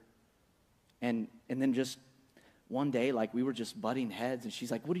bitter. And then just one day, like, we were just butting heads, and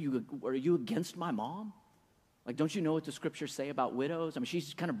she's like, are you against my mom? Like, don't you know what the scriptures say about widows? I mean,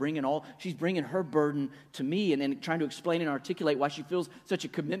 she's kind of she's bringing her burden to me and then trying to explain and articulate why she feels such a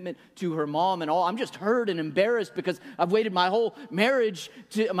commitment to her mom and all. I'm just hurt and embarrassed because I've waited my whole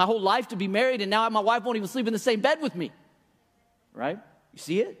life to be married, and now my wife won't even sleep in the same bed with me. Right? You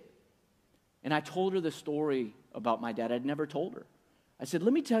see it? And I told her the story about my dad. I'd never told her. I said,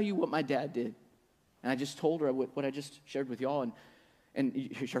 let me tell you what my dad did. And I just told her what I just shared with y'all,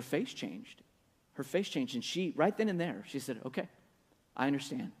 and her face changed. Her face changed, and she, right then and there, she said, okay, I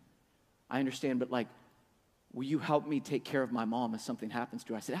understand, but like, will you help me take care of my mom if something happens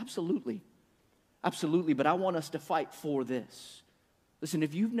to her? I said, absolutely, but I want us to fight for this. Listen,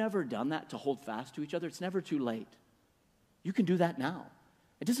 if you've never done that, to hold fast to each other, it's never too late. You can do that now.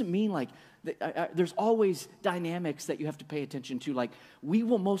 It doesn't mean like, there's always dynamics that you have to pay attention to, like, we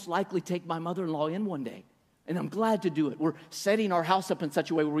will most likely take my mother-in-law in one day. And I'm glad to do it. We're setting our house up in such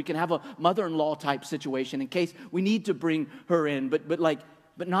a way where we can have a mother-in-law type situation in case we need to bring her in, but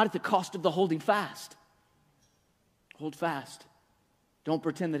not at the cost of the holding fast. Hold fast. Don't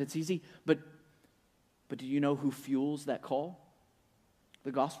pretend that it's easy. But do you know who fuels that call?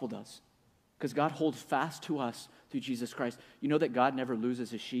 The gospel does. Because God holds fast to us through Jesus Christ. You know that God never loses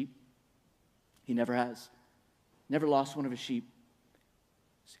his sheep? He never has. Never lost one of his sheep.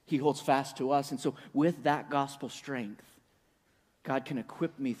 He holds fast to us. And so with that gospel strength, God can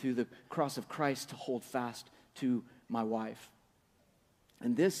equip me through the cross of Christ to hold fast to my wife.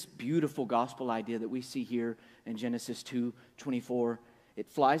 And this beautiful gospel idea that we see here in Genesis 2:24, it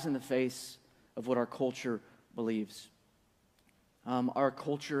flies in the face of what our culture believes. Our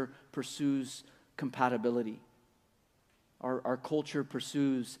culture pursues compatibility. Our culture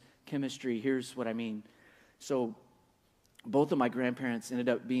pursues chemistry. Here's what I mean. So both of my grandparents ended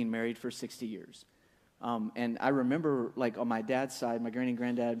up being married for 60 years. And I remember, like, on my dad's side, my granny and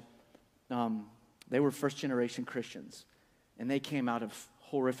granddad, they were first-generation Christians. And they came out of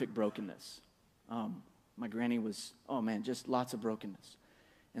horrific brokenness. My granny was, just lots of brokenness.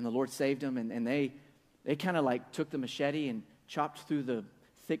 And the Lord saved them, and they kind of, like, took the machete and chopped through the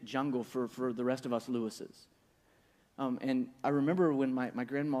thick jungle for the rest of us Lewises. And I remember when my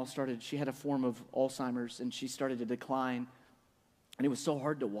grandma started, she had a form of Alzheimer's, and she started to decline. And it was so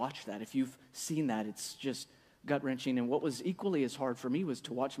hard to watch that. If you've seen that, it's just gut-wrenching. And what was equally as hard for me was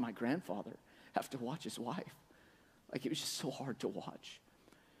to watch my grandfather have to watch his wife. Like, it was just so hard to watch.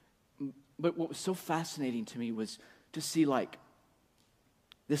 But what was so fascinating to me was to see, like,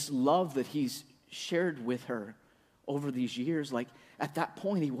 this love that he's shared with her over these years. Like, at that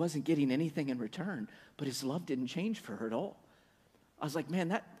point, he wasn't getting anything in return, but his love didn't change for her at all. I was like,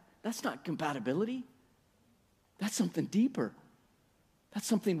 man, that's not compatibility. That's something deeper. That's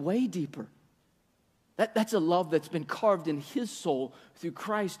something way deeper. That's a love that's been carved in his soul through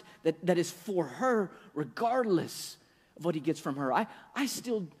Christ that is for her regardless of what he gets from her. I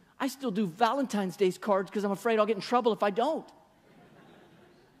still do Valentine's Day cards because I'm afraid I'll get in trouble if I don't.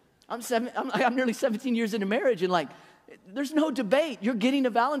 I'm nearly 17 years into marriage, and, like, there's no debate. You're getting a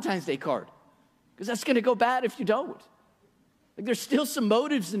Valentine's Day card because that's going to go bad if you don't. Like, there's still some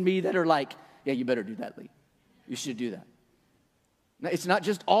motives in me that are like, yeah, you better do that, Lee. You should do that. Now, it's not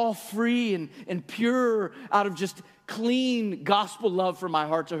just all free and pure out of just clean gospel love from my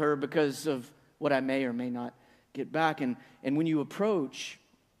heart to her because of what I may or may not get back. And when you approach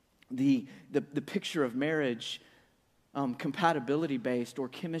the picture of marriage, compatibility-based or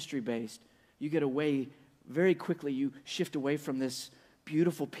chemistry-based, you get away very quickly. You shift away from this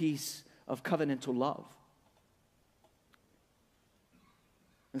beautiful piece of covenantal love.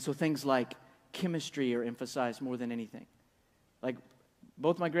 And so things like chemistry are emphasized more than anything. Like,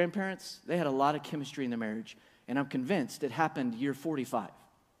 both my grandparents, they had a lot of chemistry in their marriage, and I'm convinced it happened year 45.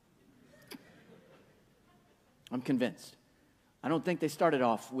 I'm convinced. I don't think they started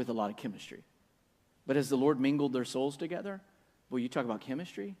off with a lot of chemistry. But as the Lord mingled their souls together, well, you talk about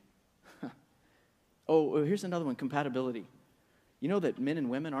chemistry? Oh, here's another one, compatibility. You know that men and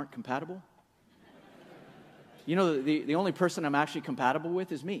women aren't compatible? You know, the only person I'm actually compatible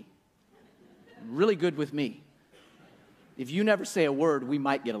with is me. Really good with me. If you never say a word, we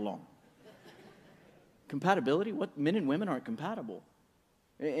might get along. Compatibility? What? Men and women aren't compatible.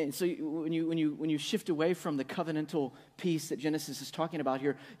 And so when you shift away from the covenantal piece that Genesis is talking about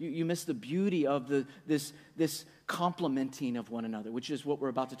here, you miss the beauty of this complementing of one another, which is what we're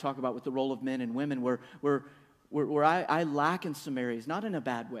about to talk about with the role of men and women, where I lack in some areas, not in a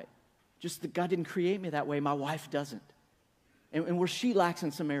bad way. Just that God didn't create me that way, my wife doesn't. And where she lacks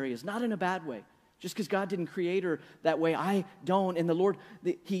in some areas, not in a bad way. Just because God didn't create her that way, I don't. And the Lord,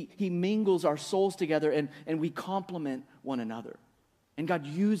 He mingles our souls together, and we complement one another. And God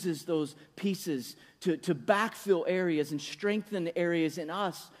uses those pieces to backfill areas and strengthen areas in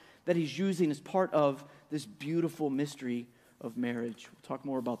us that He's using as part of this beautiful mystery of marriage. We'll talk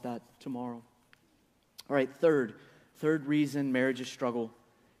more about that tomorrow. All right, third reason marriages struggle.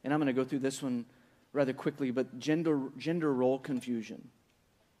 And I'm going to go through this one rather quickly, but gender role confusion.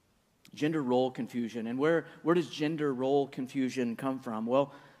 Gender role confusion. And where does gender role confusion come from?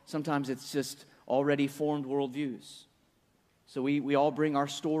 Well, sometimes it's just already formed worldviews. So we all bring our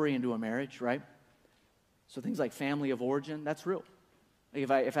story into a marriage, right? So things like family of origin, that's real. Like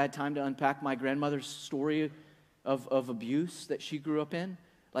if I had time to unpack my grandmother's story of abuse that she grew up in,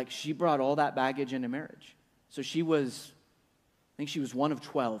 like she brought all that baggage into marriage. So she was one of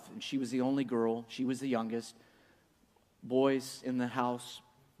 12, and she was the only girl. She was the youngest. Boys in the house,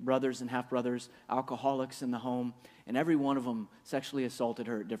 brothers and half-brothers, alcoholics in the home, and every one of them sexually assaulted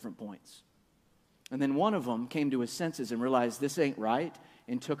her at different points. And then one of them came to his senses and realized this ain't right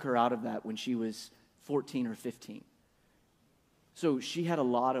and took her out of that when she was 14 or 15. So she had a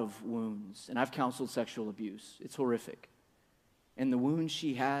lot of wounds, and I've counseled sexual abuse. It's horrific. And the wounds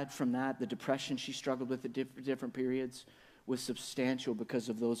she had from that, the depression she struggled with at different periods, was substantial because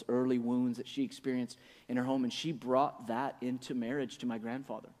of those early wounds that she experienced in her home. And she brought that into marriage to my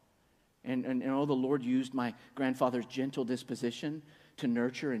grandfather. And the Lord used my grandfather's gentle disposition to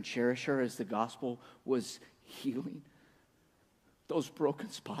nurture and cherish her as the gospel was healing those broken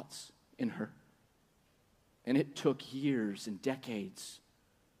spots in her. And it took years and decades.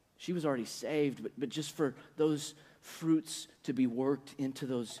 She was already saved, but just for those fruits to be worked into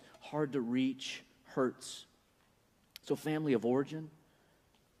those hard-to-reach hurts. So family of origin,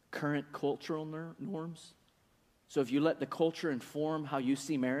 current cultural norms. So if you let the culture inform how you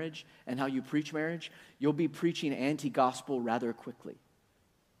see marriage and how you preach marriage, you'll be preaching anti-gospel rather quickly.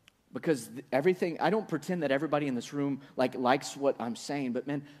 Because everything, I don't pretend that everybody in this room likes what I'm saying, but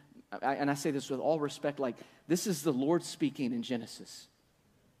man, and I say this with all respect, this is the Lord speaking in Genesis.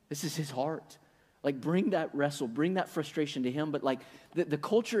 This is His heart. Bring that wrestle, bring that frustration to Him, but the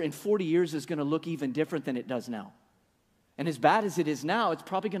culture in 40 years is going to look even different than it does now. And as bad as it is now, it's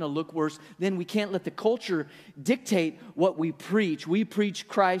probably going to look worse. Then we can't let the culture dictate what we preach. We preach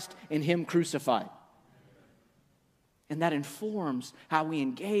Christ and Him crucified. And that informs how we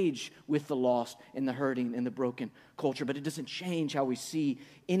engage with the lost and the hurting and the broken culture. But it doesn't change how we see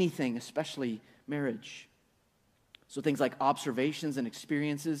anything, especially marriage. So things like observations and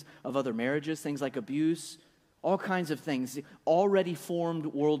experiences of other marriages, things like abuse, all kinds of things. The already formed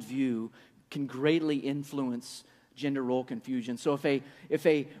worldview can greatly influence gender role confusion. So if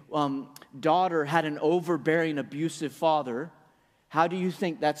a daughter had an overbearing, abusive father, how do you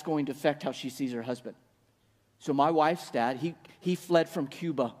think that's going to affect how she sees her husband? So my wife's dad, he fled from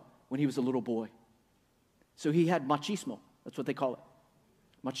Cuba when he was a little boy. So he had machismo. That's what they call it.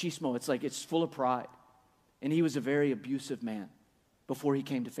 Machismo. It's full of pride. And he was a very abusive man before he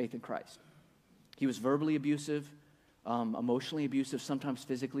came to faith in Christ. He was verbally abusive, emotionally abusive, sometimes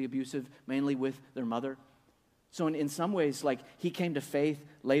physically abusive, mainly with their mother. So in some ways, he came to faith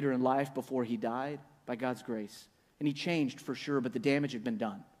later in life before he died by God's grace. And he changed for sure, but the damage had been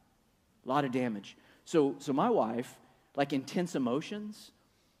done. A lot of damage. So my wife, intense emotions,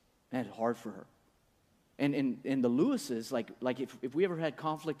 man, it's hard for her. And the Lewises, if we ever had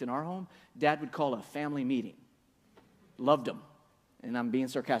conflict in our home, Dad would call a family meeting. Loved them. And I'm being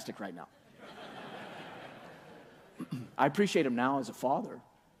sarcastic right now. I appreciate him now as a father,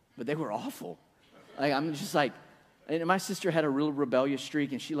 but they were awful. I'm just and my sister had a real rebellious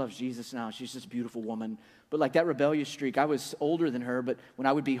streak, and she loves Jesus now. She's just a beautiful woman. But that rebellious streak, I was older than her, but when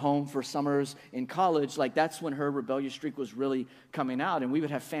I would be home for summers in college, that's when her rebellious streak was really coming out. And we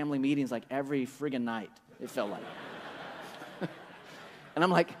would have family meetings every friggin' night, it felt like. And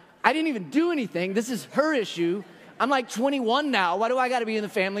I'm I didn't even do anything. This is her issue. I'm 21 now. Why do I got to be in the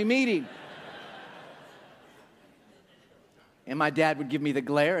family meeting? And my dad would give me the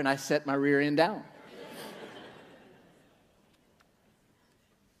glare, and I set my rear end down.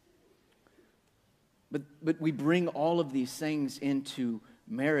 But we bring all of these things into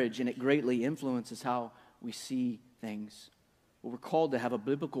marriage, and it greatly influences how we see things. Well, we're called to have a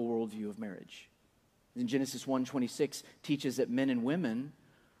biblical worldview of marriage. In Genesis 1:26 teaches that men and women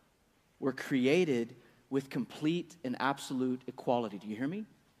were created with complete and absolute equality. Do you hear me?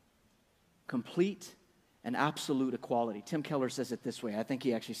 Complete and absolute equality. Tim Keller says it this way. I think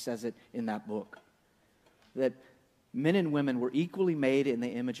he actually says it in that book. That men and women were equally made in the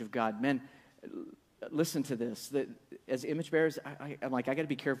image of God. Men, listen to this, that as image bearers, I'm like, I got to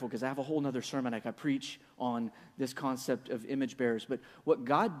be careful because I have a whole nother sermon I could preach on this concept of image bearers. But what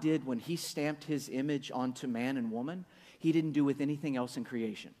God did when he stamped his image onto man and woman, he didn't do with anything else in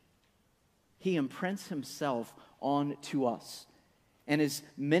creation. He imprints himself onto us. And as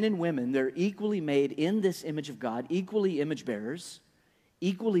men and women, they're equally made in this image of God, equally image bearers,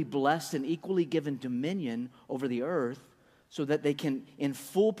 equally blessed and equally given dominion over the earth so that they can, in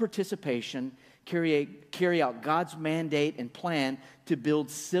full participation, carry out God's mandate and plan to build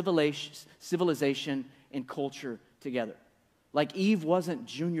civilization and culture together. Like Eve wasn't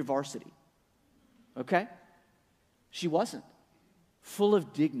junior varsity, okay? She wasn't. Full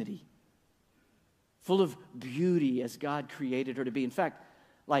of dignity, full of beauty as God created her to be. In fact,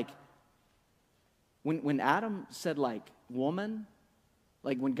 like when Adam said like woman,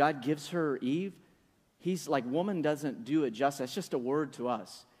 like when God gives her Eve, he's like, woman doesn't do it justice. That's just a word to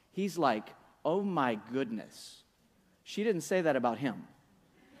us. He's like, oh my goodness. She didn't say that about him.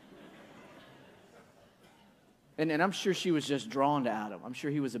 And I'm sure she was just drawn to Adam. I'm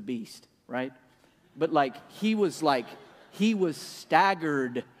sure he was a beast, right? But like, he was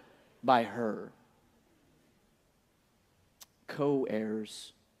staggered by her.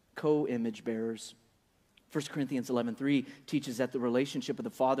 Co-heirs, co-image bearers. 1 Corinthians 11:3 teaches that the relationship of the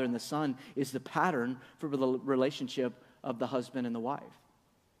Father and the Son is the pattern for the relationship of the husband and the wife.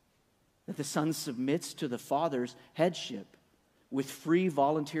 That the Son submits to the Father's headship with free,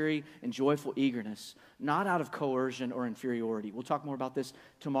 voluntary, and joyful eagerness, not out of coercion or inferiority. We'll talk more about this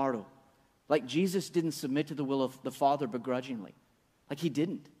tomorrow. Like Jesus didn't submit to the will of the Father begrudgingly. Like he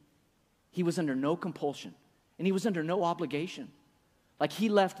didn't. He was under no compulsion, and he was under no obligation. Like he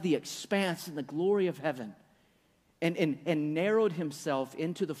left the expanse and the glory of heaven and narrowed himself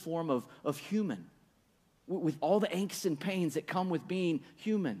into the form of human, with all the angst and pains that come with being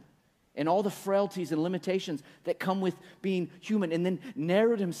human, and all the frailties and limitations that come with being human, and then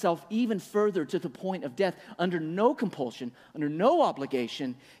narrowed himself even further to the point of death under no compulsion, under no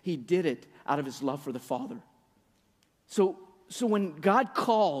obligation. He did it out of his love for the Father. So when God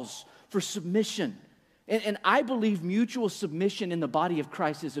calls for submission, and I believe mutual submission in the body of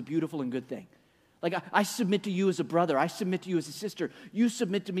Christ is a beautiful and good thing. Like I submit to you as a brother. I submit to you as a sister. You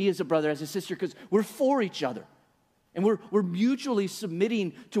submit to me as a brother, as a sister, because we're for each other. And we're mutually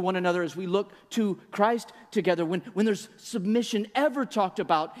submitting to one another as we look to Christ together. When there's submission ever talked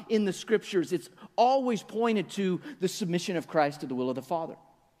about in the Scriptures, it's always pointed to the submission of Christ to the will of the Father.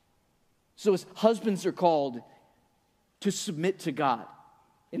 So as husbands are called to submit to God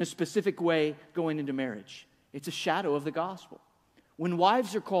in a specific way going into marriage, it's a shadow of the gospel. When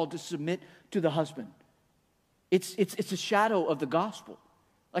wives are called to submit to the husband, it's a shadow of the gospel.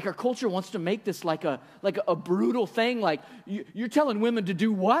 Like our culture wants to make this like a brutal thing. Like you're telling women to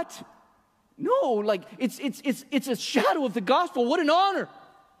do what? No, like it's a shadow of the gospel. What an honor!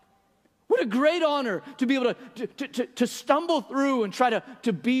 What a great honor to be able to stumble through and try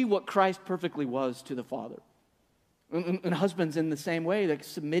to be what Christ perfectly was to the Father. And husbands in the same way, like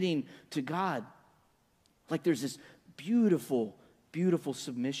submitting to God. Like there's this beautiful, beautiful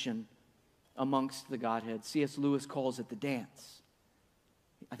submission amongst the Godhead. C.S. Lewis calls it the dance.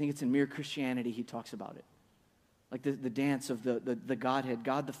 I think it's in Mere Christianity he talks about it. Like the dance of the Godhead,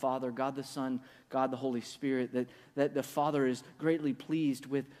 God the Father, God the Son, God the Holy Spirit, that the Father is greatly pleased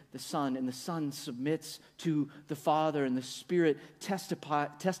with the Son, and the Son submits to the Father, and the Spirit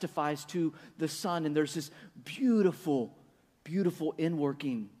testifies to the Son, and there's this beautiful, beautiful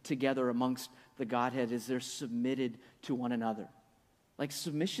inworking together amongst the Godhead as they're submitted to one another. Like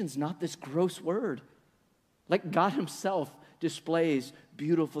submission's not this gross word. Like God himself displays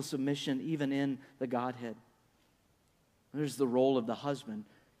beautiful submission even in the Godhead. There's the role of the husband.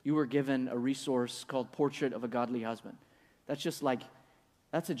 You were given a resource called Portrait of a Godly Husband. That's just like,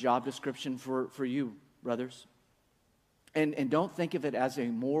 that's a job description for you, brothers. And don't think of it as a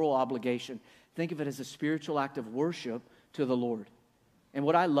moral obligation. Think of it as a spiritual act of worship to the Lord. And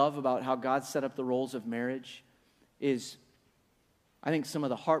what I love about how God set up the roles of marriage is, I think some of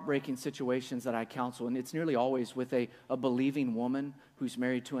the heartbreaking situations that I counsel, and it's nearly always with a believing woman who's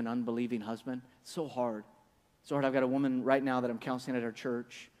married to an unbelieving husband. It's so hard. So hard. I've got a woman right now that I'm counseling at our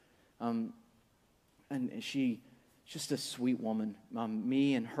church, and she's just a sweet woman.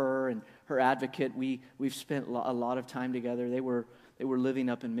 Me and her advocate, we've spent a lot of time together. They were living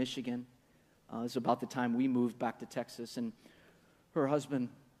up in Michigan. It was about the time we moved back to Texas, and her husband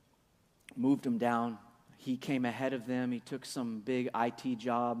moved them down. He came ahead of them. He took some big IT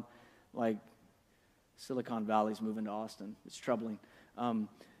job, like Silicon Valley's moving to Austin. It's troubling.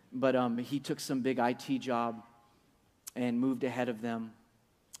 But he took some big IT job and moved ahead of them.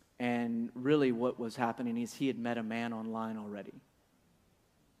 And really what was happening is he had met a man online already,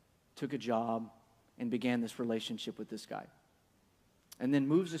 took a job, and began this relationship with this guy. And then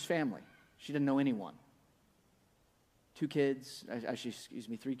moves his family. She didn't know anyone. 3 kids.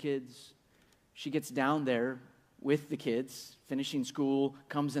 She gets down there with the kids, finishing school,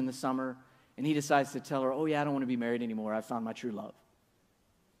 comes in the summer, and he decides to tell her, oh yeah, I don't want to be married anymore. I found my true love.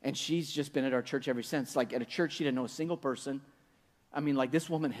 And she's just been at our church ever since. Like at a church, she didn't know a single person. I mean, like this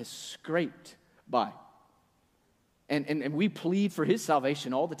woman has scraped by. And we plead for his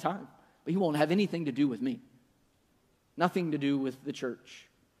salvation all the time. But he won't have anything to do with me. Nothing to do with the church.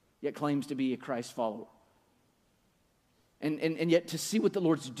 Yet claims to be a Christ follower. And yet to see what the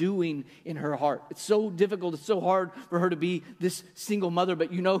Lord's doing in her heart. It's so difficult. It's so hard for her to be this single mother.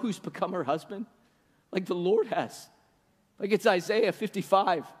 But you know who's become her husband? Like the Lord has. Like it's Isaiah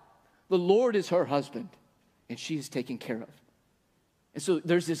 55. The Lord is her husband. And she is taken care of. And so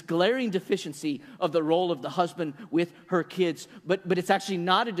there's this glaring deficiency of the role of the husband with her kids. But it's actually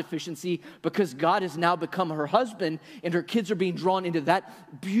not a deficiency because God has now become her husband and her kids are being drawn into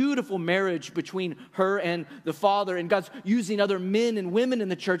that beautiful marriage between her and the father. And God's using other men and women in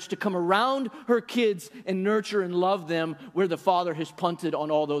the church to come around her kids and nurture and love them where the father has punted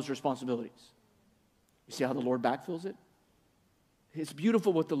on all those responsibilities. You see how the Lord backfills it? It's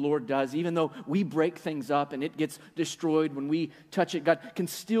beautiful what the Lord does. Even though we break things up and it gets destroyed when we touch it, God can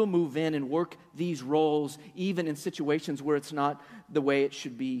still move in and work these roles even in situations where it's not the way it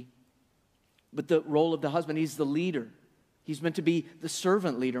should be. But the role of the husband, he's the leader. He's meant to be the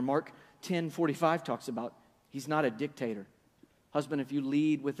servant leader. Mark 10:45 talks about he's not a dictator. Husband, if you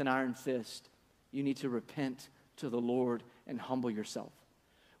lead with an iron fist, you need to repent to the Lord and humble yourself.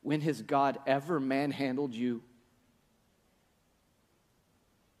 When has God ever manhandled you?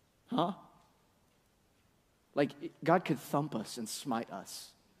 Huh? Like, God could thump us and smite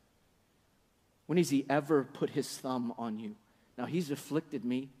us. When has he ever put his thumb on you? Now, he's afflicted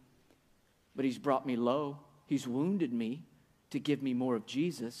me, but he's brought me low. He's wounded me to give me more of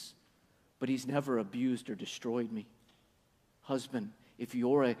Jesus, but he's never abused or destroyed me. Husband, if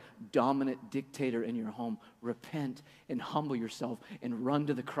you're a dominant dictator in your home, repent and humble yourself and run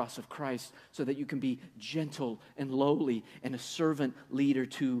to the cross of Christ so that you can be gentle and lowly and a servant leader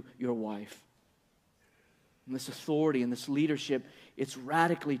to your wife. And this authority and this leadership, it's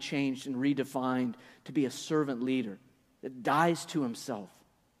radically changed and redefined to be a servant leader that dies to himself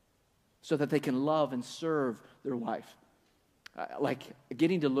so that they can love and serve their wife. Like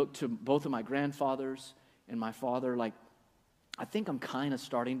getting to look to both of my grandfathers and my father, like I think I'm kind of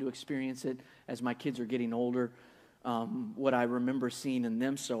starting to experience it as my kids are getting older, what I remember seeing in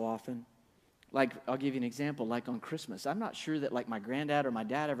them so often. Like, I'll give you an example, like on Christmas. I'm not sure that like my granddad or my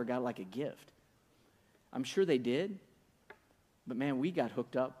dad ever got like a gift. I'm sure they did, but man, we got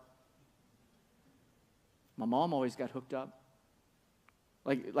hooked up. My mom always got hooked up.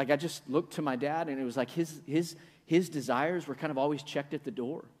 Like I just looked to my dad and it was like his desires were kind of always checked at the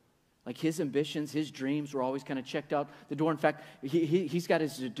door. Like his ambitions, his dreams were always kind of checked out the door. In fact, he's got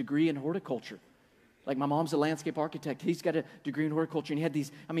his degree in horticulture. Like my mom's a landscape architect. He's got a degree in horticulture. And he had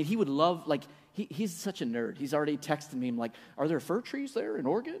these, I mean, he would love, like, he's such a nerd. He's already texted me, like, are there fir trees there in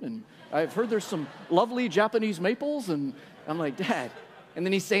Oregon? And I've heard there's some lovely Japanese maples. And I'm like, Dad. And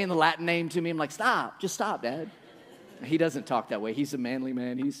then he's saying the Latin name to me. I'm like, stop, just stop, Dad. He doesn't talk that way. He's a manly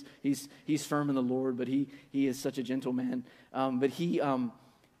man. He's firm in the Lord, but he is such a gentle man.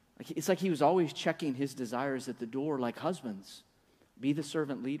 It's like he was always checking his desires at the door, like husbands. Be the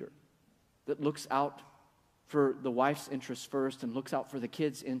servant leader that looks out for the wife's interests first and looks out for the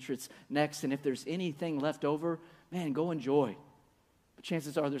kids' interests next. And if there's anything left over, man, go enjoy. But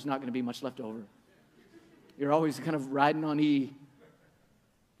chances are there's not going to be much left over. You're always kind of riding on E.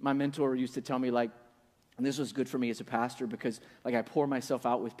 My mentor used to tell me, like, and this was good for me as a pastor because, like, I pour myself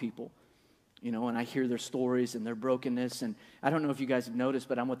out with people. You know, and I hear their stories and their brokenness. And I don't know if you guys have noticed,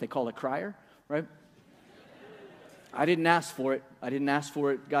 but I'm what they call a crier, right? I didn't ask for it.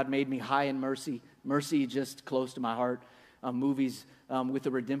 God made me high in mercy. Mercy just close to my heart. Movies with a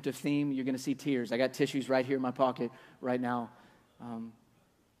redemptive theme, you're going to see tears. I got tissues right here in my pocket right now.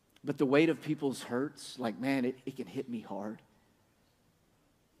 But the weight of people's hurts, like, man, it can hit me hard.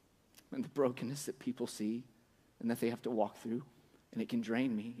 And the brokenness that people see and that they have to walk through. And it can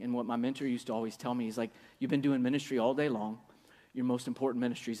drain me. And what my mentor used to always tell me is like, you've been doing ministry all day long. Your most important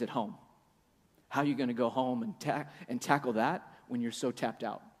ministry is at home. How are you going to go home and tackle that when you're so tapped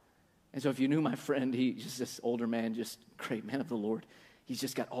out? And so if you knew my friend, he's just this older man, just great man of the Lord. He's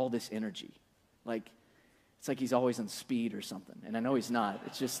just got all this energy. Like, it's like he's always on speed or something. And I know he's not.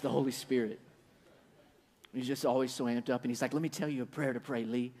 It's just the Holy Spirit. He's just always so amped up. And he's like, let me tell you a prayer to pray,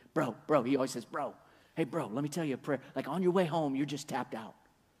 Lee. Bro. He always says, bro. Hey, bro, let me tell you a prayer. Like on your way home, you're just tapped out.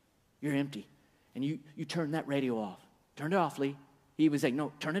 You're empty. And you turn that radio off. Turn it off, Lee. He was like,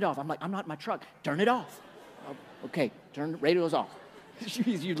 no, turn it off. I'm like, I'm not in my truck. Turn it off. Oh, okay, turn the radios off.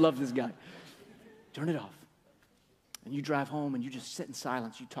 You'd love this guy. Turn it off. And you drive home and you just sit in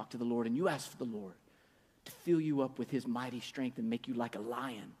silence. You talk to the Lord and you ask for the Lord to fill you up with his mighty strength and make you like a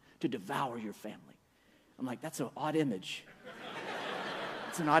lion to devour your family. I'm like, that's an odd image.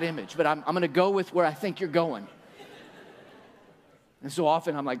 It's an odd image, but I'm going to go with where I think you're going. And so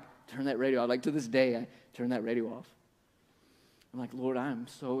often I'm like, turn that radio off. Like to this day, I turn that radio off. I'm like, Lord, I'm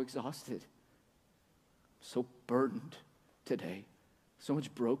so exhausted, so burdened today, so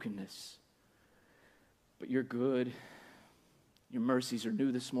much brokenness. But you're good. Your mercies are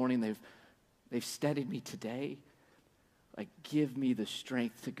new this morning. They've steadied me today. Like, give me the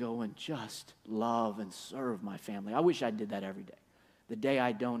strength to go and just love and serve my family. I wish I did that every day. The day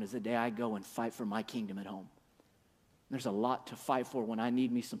I don't is the day I go and fight for my kingdom at home. There's a lot to fight for when I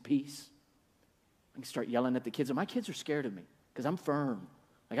need me some peace. I can start yelling at the kids. And my kids are scared of me because I'm firm.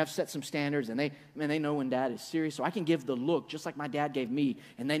 Like I've set some standards and they know when dad is serious. So I can give the look just like my dad gave me.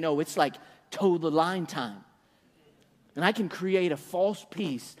 And they know it's like toe the line time. And I can create a false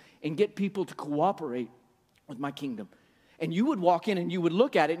peace and get people to cooperate with my kingdom. And you would walk in and you would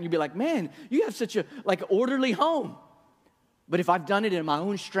look at it and you'd be like, man, you have such a like orderly home. But if I've done it in my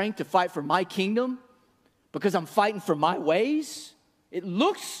own strength to fight for my kingdom, because I'm fighting for my ways, it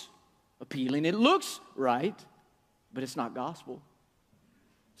looks appealing, it looks right, but it's not gospel.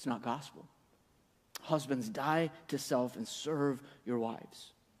 It's not gospel. Husbands, die to self and serve your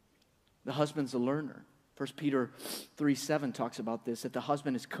wives. The husband's a learner. 1 Peter 3:7 talks about this, that the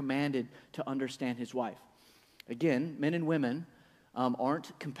husband is commanded to understand his wife. Again, men and women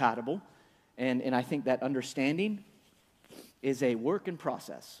aren't compatible, and I think that understanding is a work in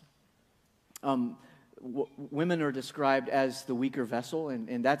process. Women are described as the weaker vessel,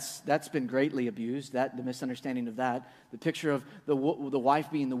 and that's been greatly abused. The misunderstanding of that, the picture of the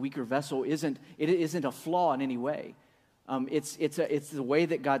wife being the weaker vessel isn't a flaw in any way. It's the way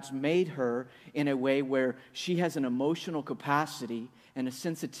that God's made her in a way where she has an emotional capacity and a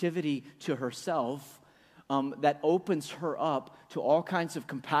sensitivity to herself that opens her up to all kinds of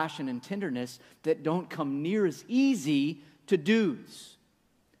compassion and tenderness that don't come near as easy to dudes.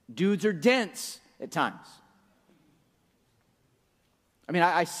 Dudes are dense at times. I mean,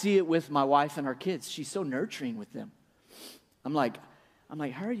 I see it with my wife and our kids. She's so nurturing with them. I'm like,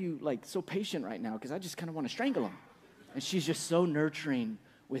 how are you like so patient right now? Because I just kind of want to strangle them. And she's just so nurturing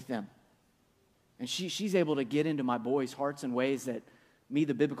with them. And she's able to get into my boys' hearts in ways that me,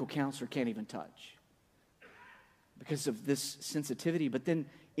 the biblical counselor, can't even touch. Because of this sensitivity. But then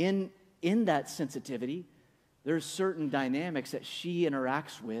in that sensitivity, there's certain dynamics that she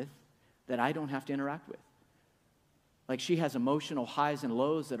interacts with that I don't have to interact with. Like she has emotional highs and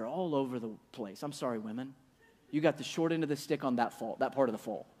lows that are all over the place. I'm sorry, women. You got the short end of the stick on that part of the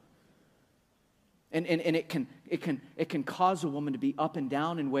fall. And it can cause a woman to be up and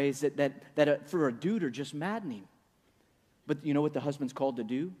down in ways that for a dude are just maddening. But you know what the husband's called to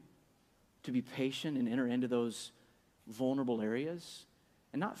do? To be patient and enter into those vulnerable areas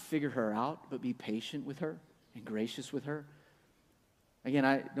and not figure her out, but be patient with her and gracious with her. Again,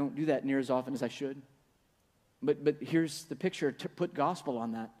 I don't do that near as often as I should. But here's the picture to put gospel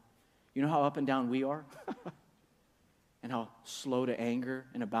on that. You know how up and down we are? And how slow to anger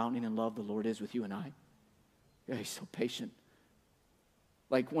and abounding in love the Lord is with you and I? Yeah, he's so patient.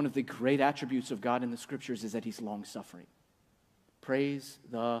 Like one of the great attributes of God in the scriptures is that he's long-suffering. Praise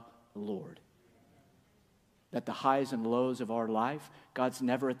the Lord. That the highs and lows of our life, God's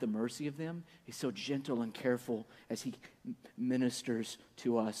never at the mercy of them. He's so gentle and careful as he ministers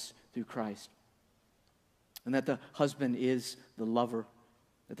to us through Christ. And that the husband is the lover.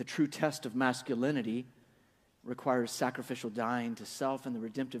 That the true test of masculinity requires sacrificial dying to self and the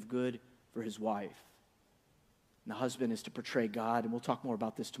redemptive good for his wife. And the husband is to portray God, and we'll talk more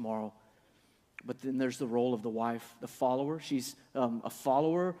about this tomorrow. But then there's the role of the wife, the follower. She's a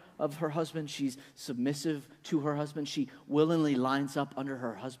follower of her husband. She's submissive to her husband. She willingly lines up under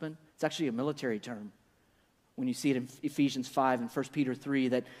her husband. It's actually a military term. When you see it in Ephesians 5 and 1 Peter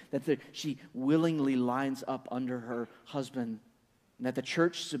 3, she willingly lines up under her husband, and that the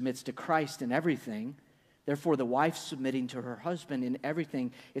church submits to Christ in everything. Therefore, the wife submitting to her husband in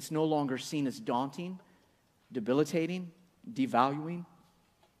everything, it's no longer seen as daunting, debilitating, devaluing,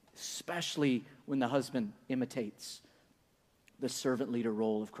 especially when the husband imitates the servant leader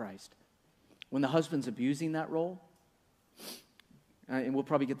role of Christ. When the husband's abusing that role, and we'll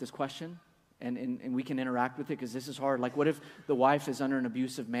probably get this question, And we can interact with it because this is hard. Like, what if the wife is under an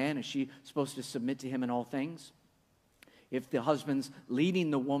abusive man? Is she supposed to submit to him in all things? If the husband's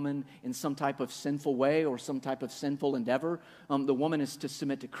leading the woman in some type of sinful way or some type of sinful endeavor, the woman is to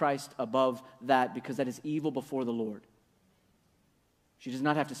submit to Christ above that because that is evil before the Lord. She does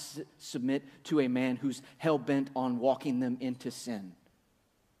not have to submit to a man who's hell-bent on walking them into sin.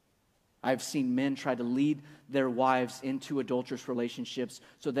 I've seen men try to lead their wives into adulterous relationships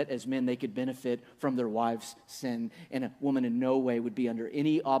so that as men they could benefit from their wives' sin. And a woman in no way would be under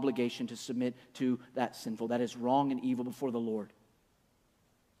any obligation to submit to that sinful. That is wrong and evil before the Lord.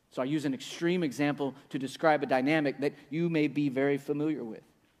 So I use an extreme example to describe a dynamic that you may be very familiar with.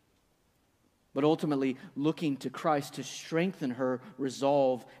 But ultimately looking to Christ to strengthen her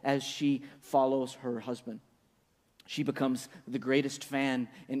resolve as she follows her husband. She becomes the greatest fan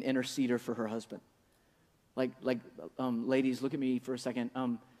and interceder for her husband. Ladies, look at me for a second.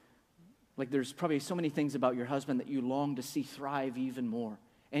 There's probably so many things about your husband that you long to see thrive even more.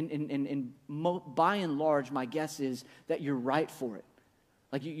 By and large, my guess is that you're right for it.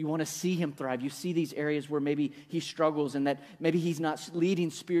 Like you want to see him thrive. You see these areas where maybe he struggles and that maybe he's not leading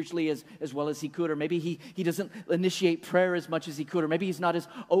spiritually as well as he could, or maybe he doesn't initiate prayer as much as he could, or maybe he's not as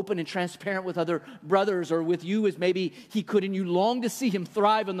open and transparent with other brothers or with you as maybe he could, and you long to see him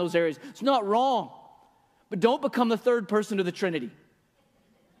thrive in those areas. It's not wrong, but don't become the third person of the Trinity.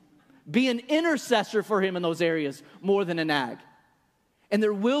 Be an intercessor for him in those areas more than a nag. And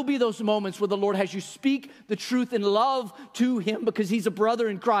there will be those moments where the Lord has you speak the truth in love to him because he's a brother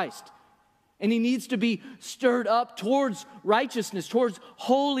in Christ. And he needs to be stirred up towards righteousness, towards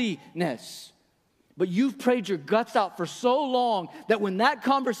holiness. But you've prayed your guts out for so long that when that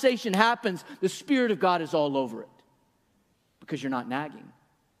conversation happens, the Spirit of God is all over it. Because you're not nagging.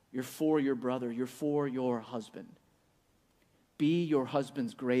 You're for your brother. You're for your husband. Be your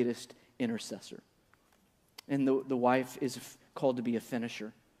husband's greatest intercessor. And the wife is called to be a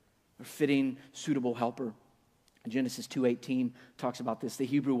finisher, a fitting, suitable helper. Genesis 2:18 talks about this. The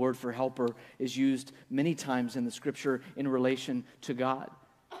Hebrew word for helper is used many times in the Scripture in relation to God.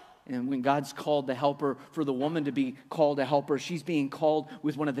 And when God's called the helper for the woman to be called a helper, she's being called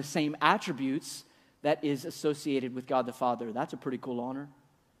with one of the same attributes that is associated with God the Father. That's a pretty cool honor.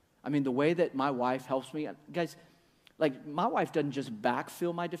 I mean, the way that my wife helps me, guys, like my wife doesn't just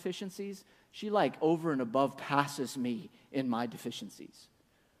backfill my deficiencies. She over and above passes me in my deficiencies.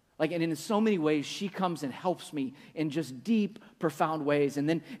 And in so many ways, she comes and helps me in just deep, profound ways. And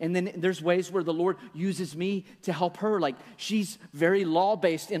then there's ways where the Lord uses me to help her. She's very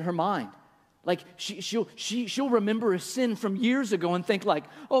law-based in her mind. She'll remember a sin from years ago and think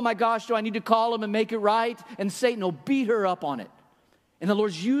oh my gosh, do I need to call him and make it right? And Satan will beat her up on it. And the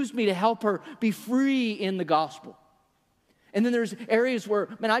Lord's used me to help her be free in the gospel. And then there's areas where,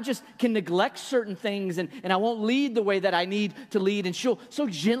 I just can neglect certain things and I won't lead the way that I need to lead. And she'll so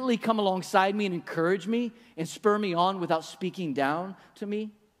gently come alongside me and encourage me and spur me on without speaking down to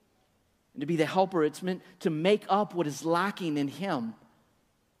me. And to be the helper, it's meant to make up what is lacking in him,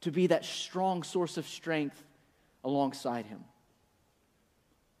 to be that strong source of strength alongside him.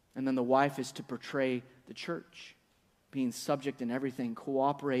 And then the wife is to portray the church, being subject in everything,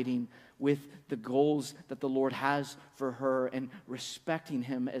 cooperating with the goals that the Lord has for her and respecting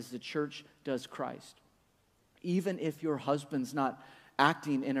him as the church does Christ. Even if your husband's not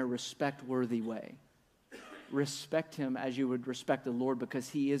acting in a respect-worthy way, respect him as you would respect the Lord because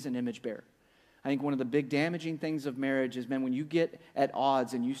he is an image bearer. I think one of the big damaging things of marriage is, when you get at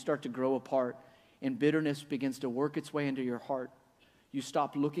odds and you start to grow apart and bitterness begins to work its way into your heart, you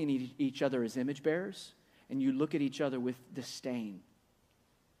stop looking at each other as image bearers and you look at each other with disdain.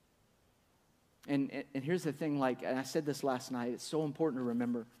 And here's the thing, and I said this last night, it's so important to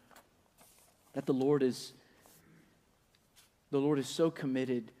remember that the Lord is so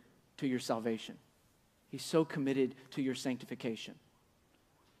committed to your salvation. He's so committed to your sanctification.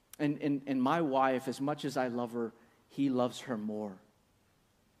 And my wife, as much as I love her, he loves her more.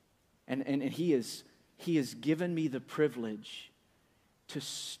 And he has given me the privilege to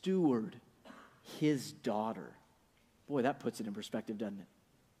steward his daughter. Boy, that puts it in perspective, doesn't it?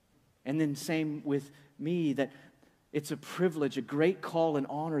 And then same with me, that it's a privilege, a great call and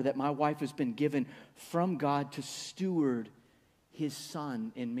honor that my wife has been given from God to steward his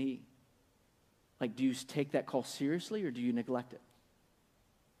son in me. Do you take that call seriously or do you neglect it?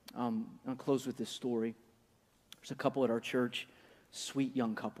 I'll close with this story. There's a couple at our church, sweet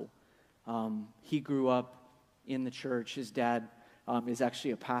young couple. He grew up in the church. His dad is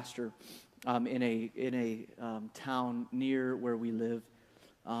actually a pastor in a town near where we live.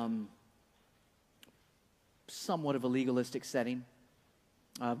 Somewhat of a legalistic setting.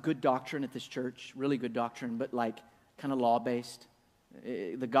 good doctrine at this church, really good doctrine, but like kind of law-based.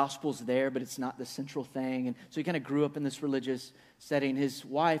 The gospel's there, but it's not the central thing. And so he kind of grew up in this religious setting. His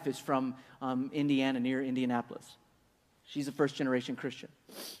wife is from Indiana, near Indianapolis. She's a first-generation Christian.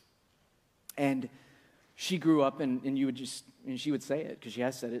 And she grew up, and she would say it, because she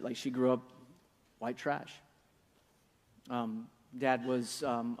has said it, like she grew up white trash. Dad was a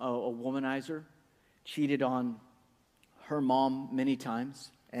womanizer, cheated on her mom many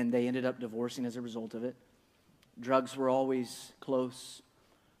times, and they ended up divorcing as a result of it. Drugs were always close,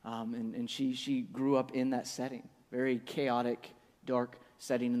 and she grew up in that setting, very chaotic, dark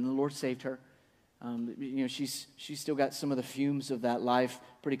setting, and the Lord saved her. She's still got some of the fumes of that life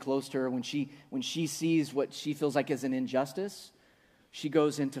pretty close to her. When she sees what she feels like is an injustice, she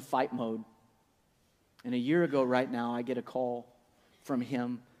goes into fight mode. And a year ago right now, I get a call from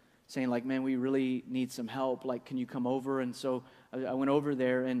him saying, like, man, we really need some help. Like, can you come over? And so I went over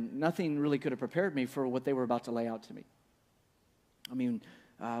there, and nothing really could have prepared me for what they were about to lay out to me. I mean,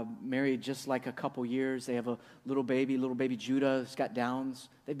 married just like a couple years. They have a little baby Judah. He's got Downs.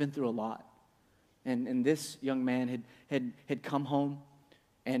 They've been through a lot. And this young man had come home,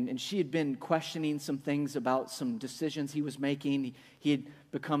 and she had been questioning some things about some decisions he was making. He had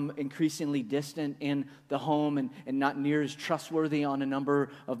become increasingly distant in the home and not near as trustworthy on a number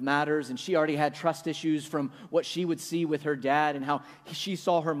of matters. And she already had trust issues from what she would see with her dad and how she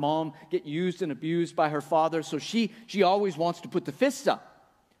saw her mom get used and abused by her father. So she always wants to put the fists up.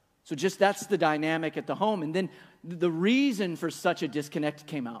 So just that's the dynamic at the home. And then the reason for such a disconnect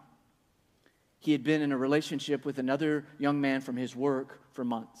came out. He had been in a relationship with another young man from his work for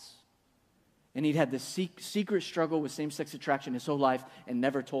months. And he'd had this secret struggle with same-sex attraction his whole life and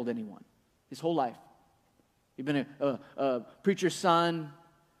never told anyone. His whole life. He'd been a preacher's son,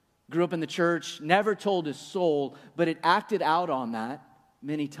 grew up in the church, never told his soul, but it acted out on that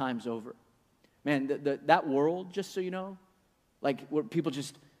many times over. Man, that world, just so you know, like where people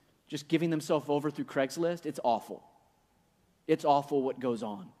just giving themselves over through Craigslist, it's awful. It's awful what goes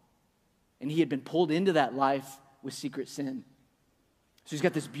on. And he had been pulled into that life with secret sin. So he's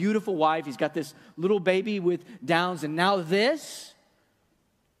got this beautiful wife. He's got this little baby with Downs. And now this?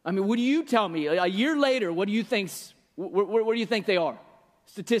 I mean, what do you tell me? A year later, what do you think? Where do you think they are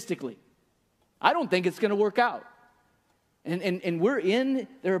statistically? I don't think it's going to work out. And we're in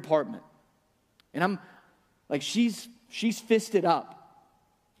their apartment. And I'm like, she's fisted up.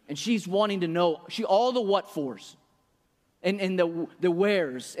 And she's wanting to know all the what-fors. And the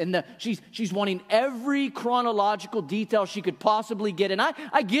wheres, and she's wanting every chronological detail she could possibly get. And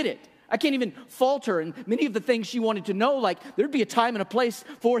I get it. I can't even fault her. And many of the things she wanted to know, like there'd be a time and a place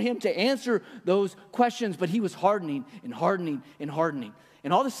for him to answer those questions. But he was hardening and hardening and hardening.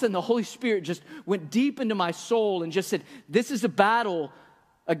 And all of a sudden, the Holy Spirit just went deep into my soul and just said, this is a battle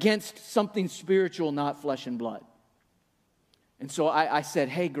against something spiritual, not flesh and blood. And so I said,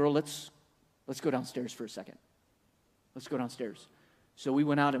 hey, girl, let's go downstairs for a second. Let's go downstairs. So we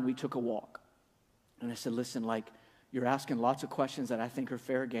went out and we took a walk. And I said, listen, like, you're asking lots of questions that I think are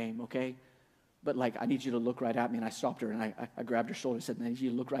fair game, okay? But, like, I need you to look right at me. And I stopped her and I grabbed her shoulder and said, I need you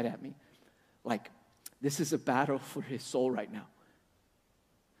to look right at me. Like, this is a battle for his soul right now.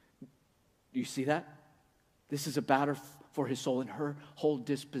 Do you see that? This is a battle for his soul, and her whole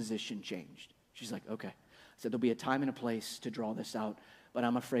disposition changed. She's like, okay. I said, there'll be a time and a place to draw this out, but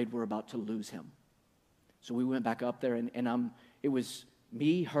I'm afraid we're about to lose him. So we went back up there, and it was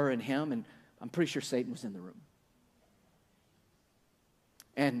me, her, and him, and I'm pretty sure Satan was in the room.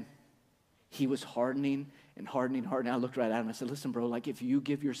 And he was hardening and hardening. I looked right at him. I said, listen, bro, like if you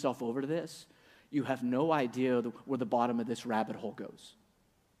give yourself over to this, you have no idea where the bottom of this rabbit hole goes.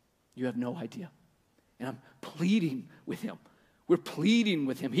 You have no idea. And I'm pleading with him. We're pleading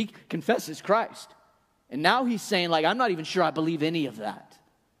with him. He confesses Christ. And now he's saying, like, I'm not even sure I believe any of that.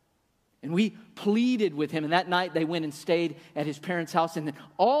 And we pleaded with him. And that night they went and stayed at his parents' house. And then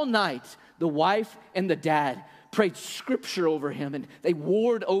all night, the wife and the dad prayed scripture over him. And they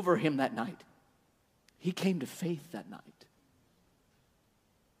warred over him that night. He came to faith that night.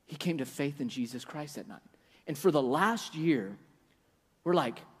 He came to faith in Jesus Christ that night. And for the last year, we're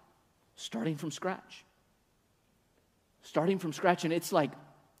like starting from scratch. Starting from scratch. And it's like,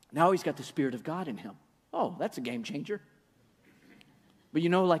 now he's got the Spirit of God in him. Oh, that's a game changer. But you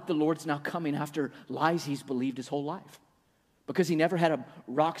know, like the Lord's now coming after lies he's believed his whole life. Because he never had a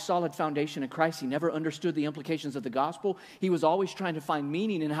rock-solid foundation in Christ. He never understood the implications of the gospel. He was always trying to find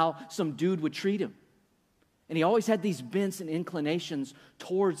meaning in how some dude would treat him. And he always had these bents and inclinations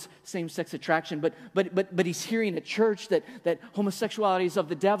towards same-sex attraction. But he's hearing at church that homosexuality is of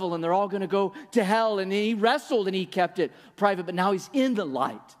the devil and they're all going to go to hell. And he wrestled and he kept it private. But now he's in the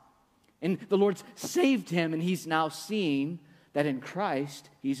light. And the Lord's saved him, and he's now seeing that in Christ,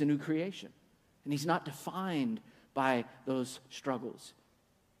 he's a new creation. And he's not defined by those struggles.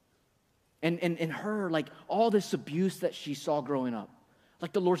 And her, like all this abuse that she saw growing up,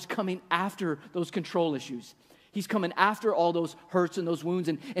 like the Lord's coming after those control issues. He's coming after all those hurts and those wounds,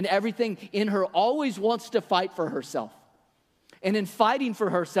 and everything in her always wants to fight for herself. And in fighting for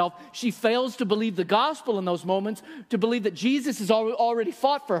herself, she fails to believe the gospel in those moments, to believe that Jesus has already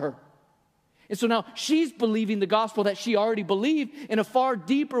fought for her. And so now she's believing the gospel that she already believed in a far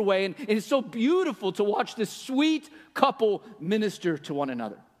deeper way. And it's so beautiful to watch this sweet couple minister to one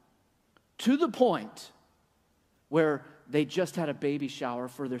another. To the point where they just had a baby shower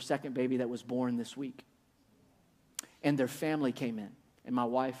for their second baby that was born this week. And their family came in. And my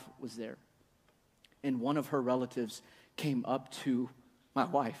wife was there. And one of her relatives came up to my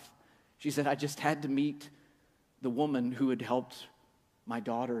wife. She said, I just had to meet the woman who had helped my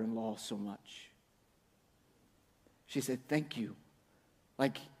daughter-in-law so much. She said, thank you.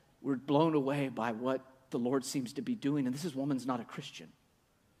 Like, we're blown away by what the Lord seems to be doing. And this woman's not a Christian.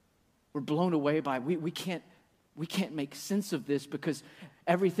 We're blown away by, we can't make sense of this because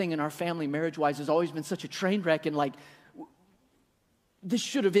everything in our family, marriage-wise, has always been such a train wreck. And like, this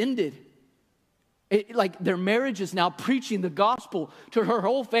should have ended. Like, their marriage is now preaching the gospel to her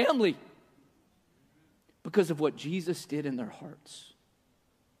whole family because of what Jesus did in their hearts.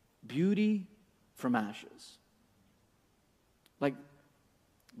 Beauty from ashes. Like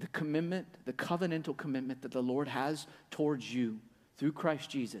the commitment, the covenantal commitment that the Lord has towards you through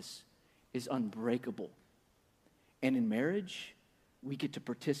Christ Jesus is unbreakable. And in marriage, we get to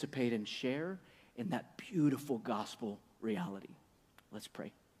participate and share in that beautiful gospel reality. Let's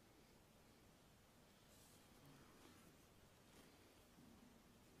pray.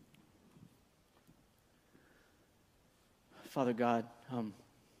 Father God,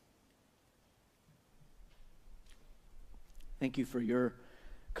 thank you for your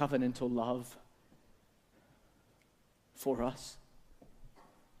covenantal love for us.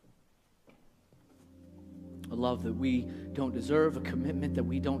 A love that we don't deserve, a commitment that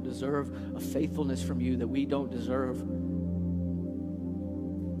we don't deserve, a faithfulness from you that we don't deserve.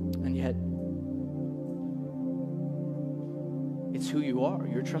 And yet, it's who you are.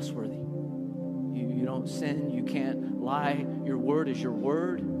 You're trustworthy. You don't sin. You can't lie. Your word is your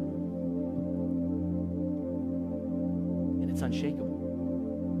word. It's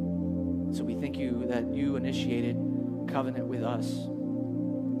unshakable. So we thank you that you initiated covenant with us.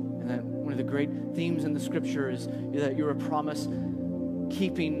 And that one of the great themes in the scripture is that you're a promise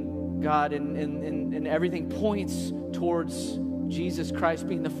keeping God, and everything points towards Jesus Christ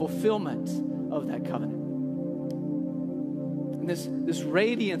being the fulfillment of that covenant. And this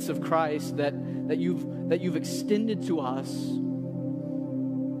radiance of Christ that you've extended to us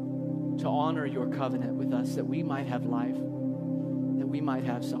to honor your covenant with us, that we might have life, that we might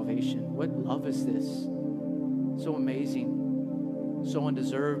have salvation. What love is this? So amazing, so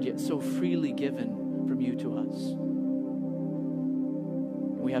undeserved, yet so freely given from you to us.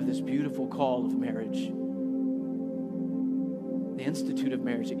 And we have this beautiful call of marriage, the institute of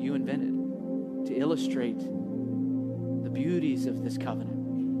marriage that you invented to illustrate the beauties of this covenant,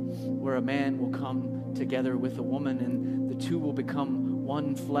 where a man will come together with a woman and the two will become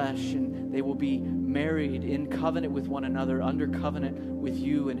one flesh, and they will be married in covenant with one another, under covenant with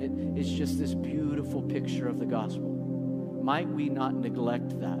you. And it is just this beautiful picture of the gospel. Might we not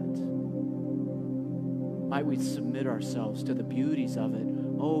neglect that? Might we submit ourselves to the beauties of it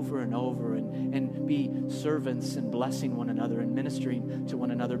over and over, and be servants and blessing one another and ministering to one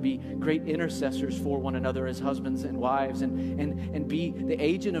another, be great intercessors for one another as husbands and wives, and be the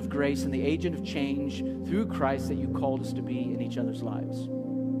agent of grace and the agent of change through Christ that you called us to be in each other's lives. The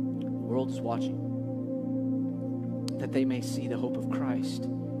world is watching, that they may see the hope of Christ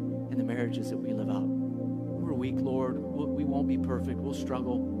in the marriages that we live out. We're weak, Lord. We won't be perfect. We'll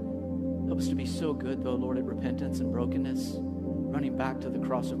struggle. Help us to be so good, though, Lord, at repentance and brokenness, running back to the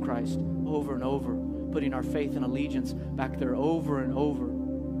cross of Christ over and over, putting our faith and allegiance back there over and over,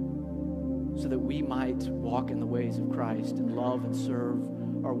 so that we might walk in the ways of Christ and love and serve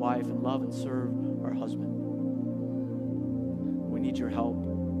our wife and love and serve our husband. We need your help.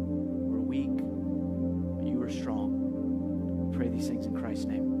 We're weak, but you are strong. We pray these things in Christ's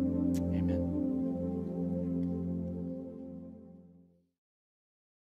name. Amen.